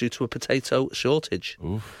sales due to a potato shortage.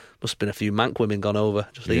 Oof. Must have been a few mank women gone over.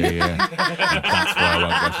 Just eating. Yeah. That's why I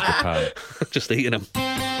won't go to Japan. Just eating them.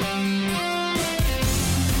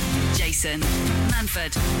 Jason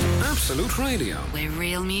Manford, Absolute Radio. where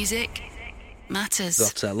real music matters.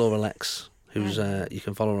 Got Laura Lexx, who's you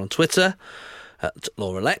can follow her on Twitter at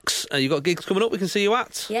Laura Lexx. You got gigs coming up we can see you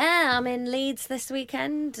at? Yeah, I'm in Leeds this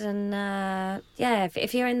weekend, and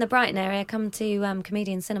if you're in the Brighton area, come to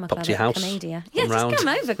Comedian Cinema Pop Club to your at house. Commedia. Come Yeah, round. just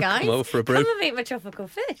come over, guys. Come over for a brew. Come and meet my tropical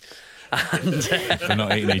fish. We're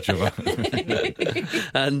not eating each other.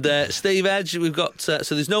 And Steve Edge, we've got so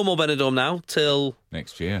there's no more Benidorm now till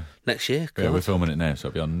Next year. next year. Yeah, God. we're filming it now, so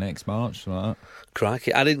it'll be on next March, something like that.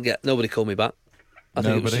 Crikey, nobody called me back. I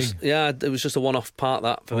think Nobody? it was just a one-off part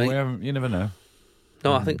that for Well, me. you never know.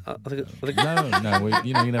 No, I think No,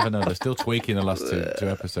 you never know. They're still tweaking the last two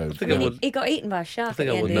episodes. think I would. He got eaten by a shark at think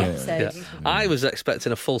the I end would of the know. episode. Yeah. I was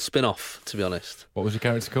expecting a full spin-off, to be honest. What was your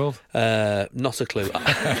character called? Not a clue.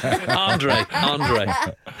 Andre.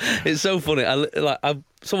 It's so funny.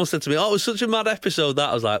 Someone said to me, "Oh, it was such a mad episode."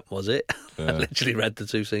 That I was like, "Was it?" I literally read the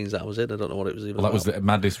 2 scenes that was in. I don't know what it was even. Well, that was about. the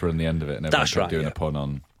Madness run the end of it, and everyone That's kept right, doing yeah. a pun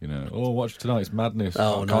on, watch tonight's Madness.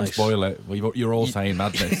 Oh, I can't nice. spoil it. Well, you're all saying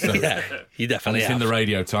Madness, so Yeah, you and definitely it's have. in the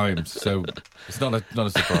Radio Times, so it's not a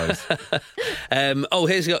surprise.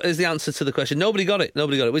 Here's the answer to the question. Nobody got it,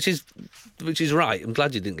 which is right. I'm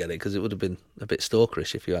glad you didn't get it because it would have been a bit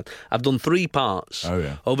stalkerish if you had. I've done 3 parts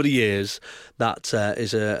over the years. That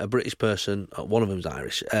is a British person. One of them's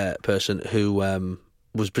Irish person who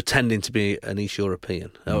was pretending to be an East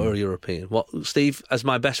European or a European. What, Steve? As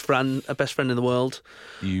my best friend in the world.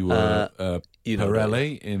 You were you know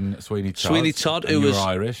Pirelli in Sweeney Todd. Sweeney Todd, and who you was were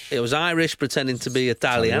Irish. It was Irish pretending to be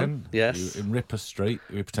Italian. Yes. You, in Ripper Street,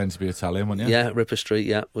 you pretend to be Italian, weren't you? Yeah, Ripper Street.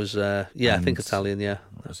 Yeah, was I think Italian. Yeah,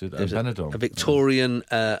 Was it was Benidorm? a Victorian.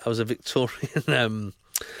 I was a Victorian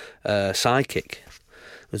psychic.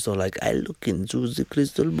 It was all like, I look into the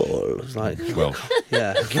crystal ball. It was like, Well,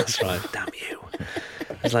 yeah, that's right. Damn you.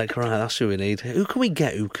 It's like, right, that's who we need. Who can we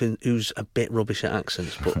get who's a bit rubbish at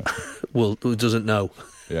accents, but who doesn't know?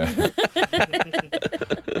 yeah.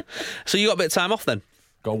 So you got a bit of time off then?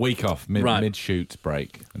 Got a week off, Right. mid-shoot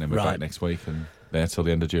break, and then we're Right. back next week and there till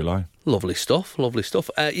the end of July. Lovely stuff.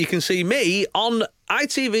 You can see me on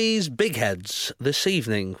ITV's Big Heads this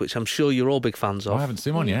evening, which I'm sure you're all big fans of. I haven't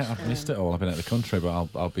seen one yet. I've missed it all. I've been out of the country, but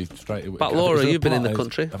I'll be straight. But Laura, you've been in the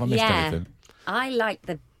country. Have I missed anything? I like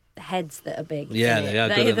the heads that are big. Yeah, to me. they are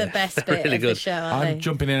good, They're aren't the they? best They're bit really of the good. show, aren't I'm they?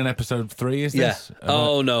 jumping in episode 3, is Yeah. this?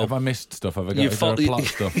 No. Have I missed stuff? Have I You've got is there a plot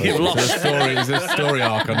stuff? Is there a story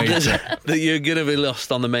arc I need to... that you're going to be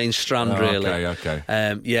lost on the main strand, really. Okay.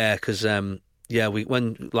 Yeah, because I don't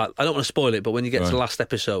want to spoil it, but when you get to Right. the last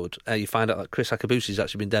episode, you find out that Chris Akabusi's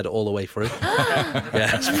actually been dead all the way through.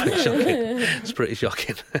 Yeah, it's pretty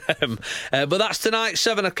shocking. But that's tonight,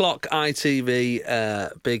 7:00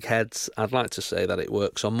 ITV, Big Heads. I'd like to say that it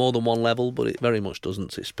works on more than one level, but it very much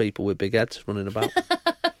doesn't. It's people with big heads running about.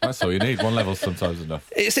 That's all you need. One level's sometimes enough.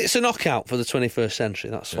 It's a knockout for the 21st century.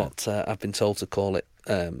 That's what I've been told to call it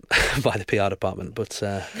by the PR department, but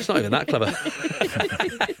it's not even that clever.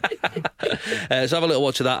 So have a little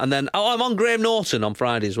watch of that, and then I'm on Graham Norton on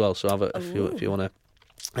Friday as well. So if you want to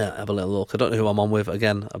have a little look. I don't know who I'm on with.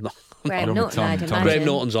 Again, I'm not. Graham with Norton, Tom- I'd Tom- imagine. Graham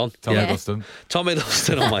Norton's on. Tom Yeah. Hiddleston. Tom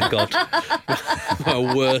Hiddleston. Oh my god,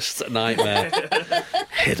 my worst nightmare.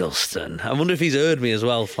 Hiddleston. I wonder if he's heard me as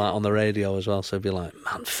well, like on the radio as well. So he'd be like,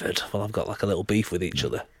 Manford. Well, I've got like a little beef with each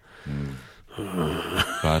other.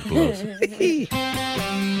 Bad blood.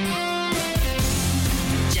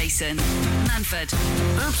 Jason Manford,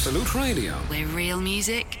 Absolute Radio. where real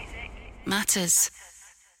music matters.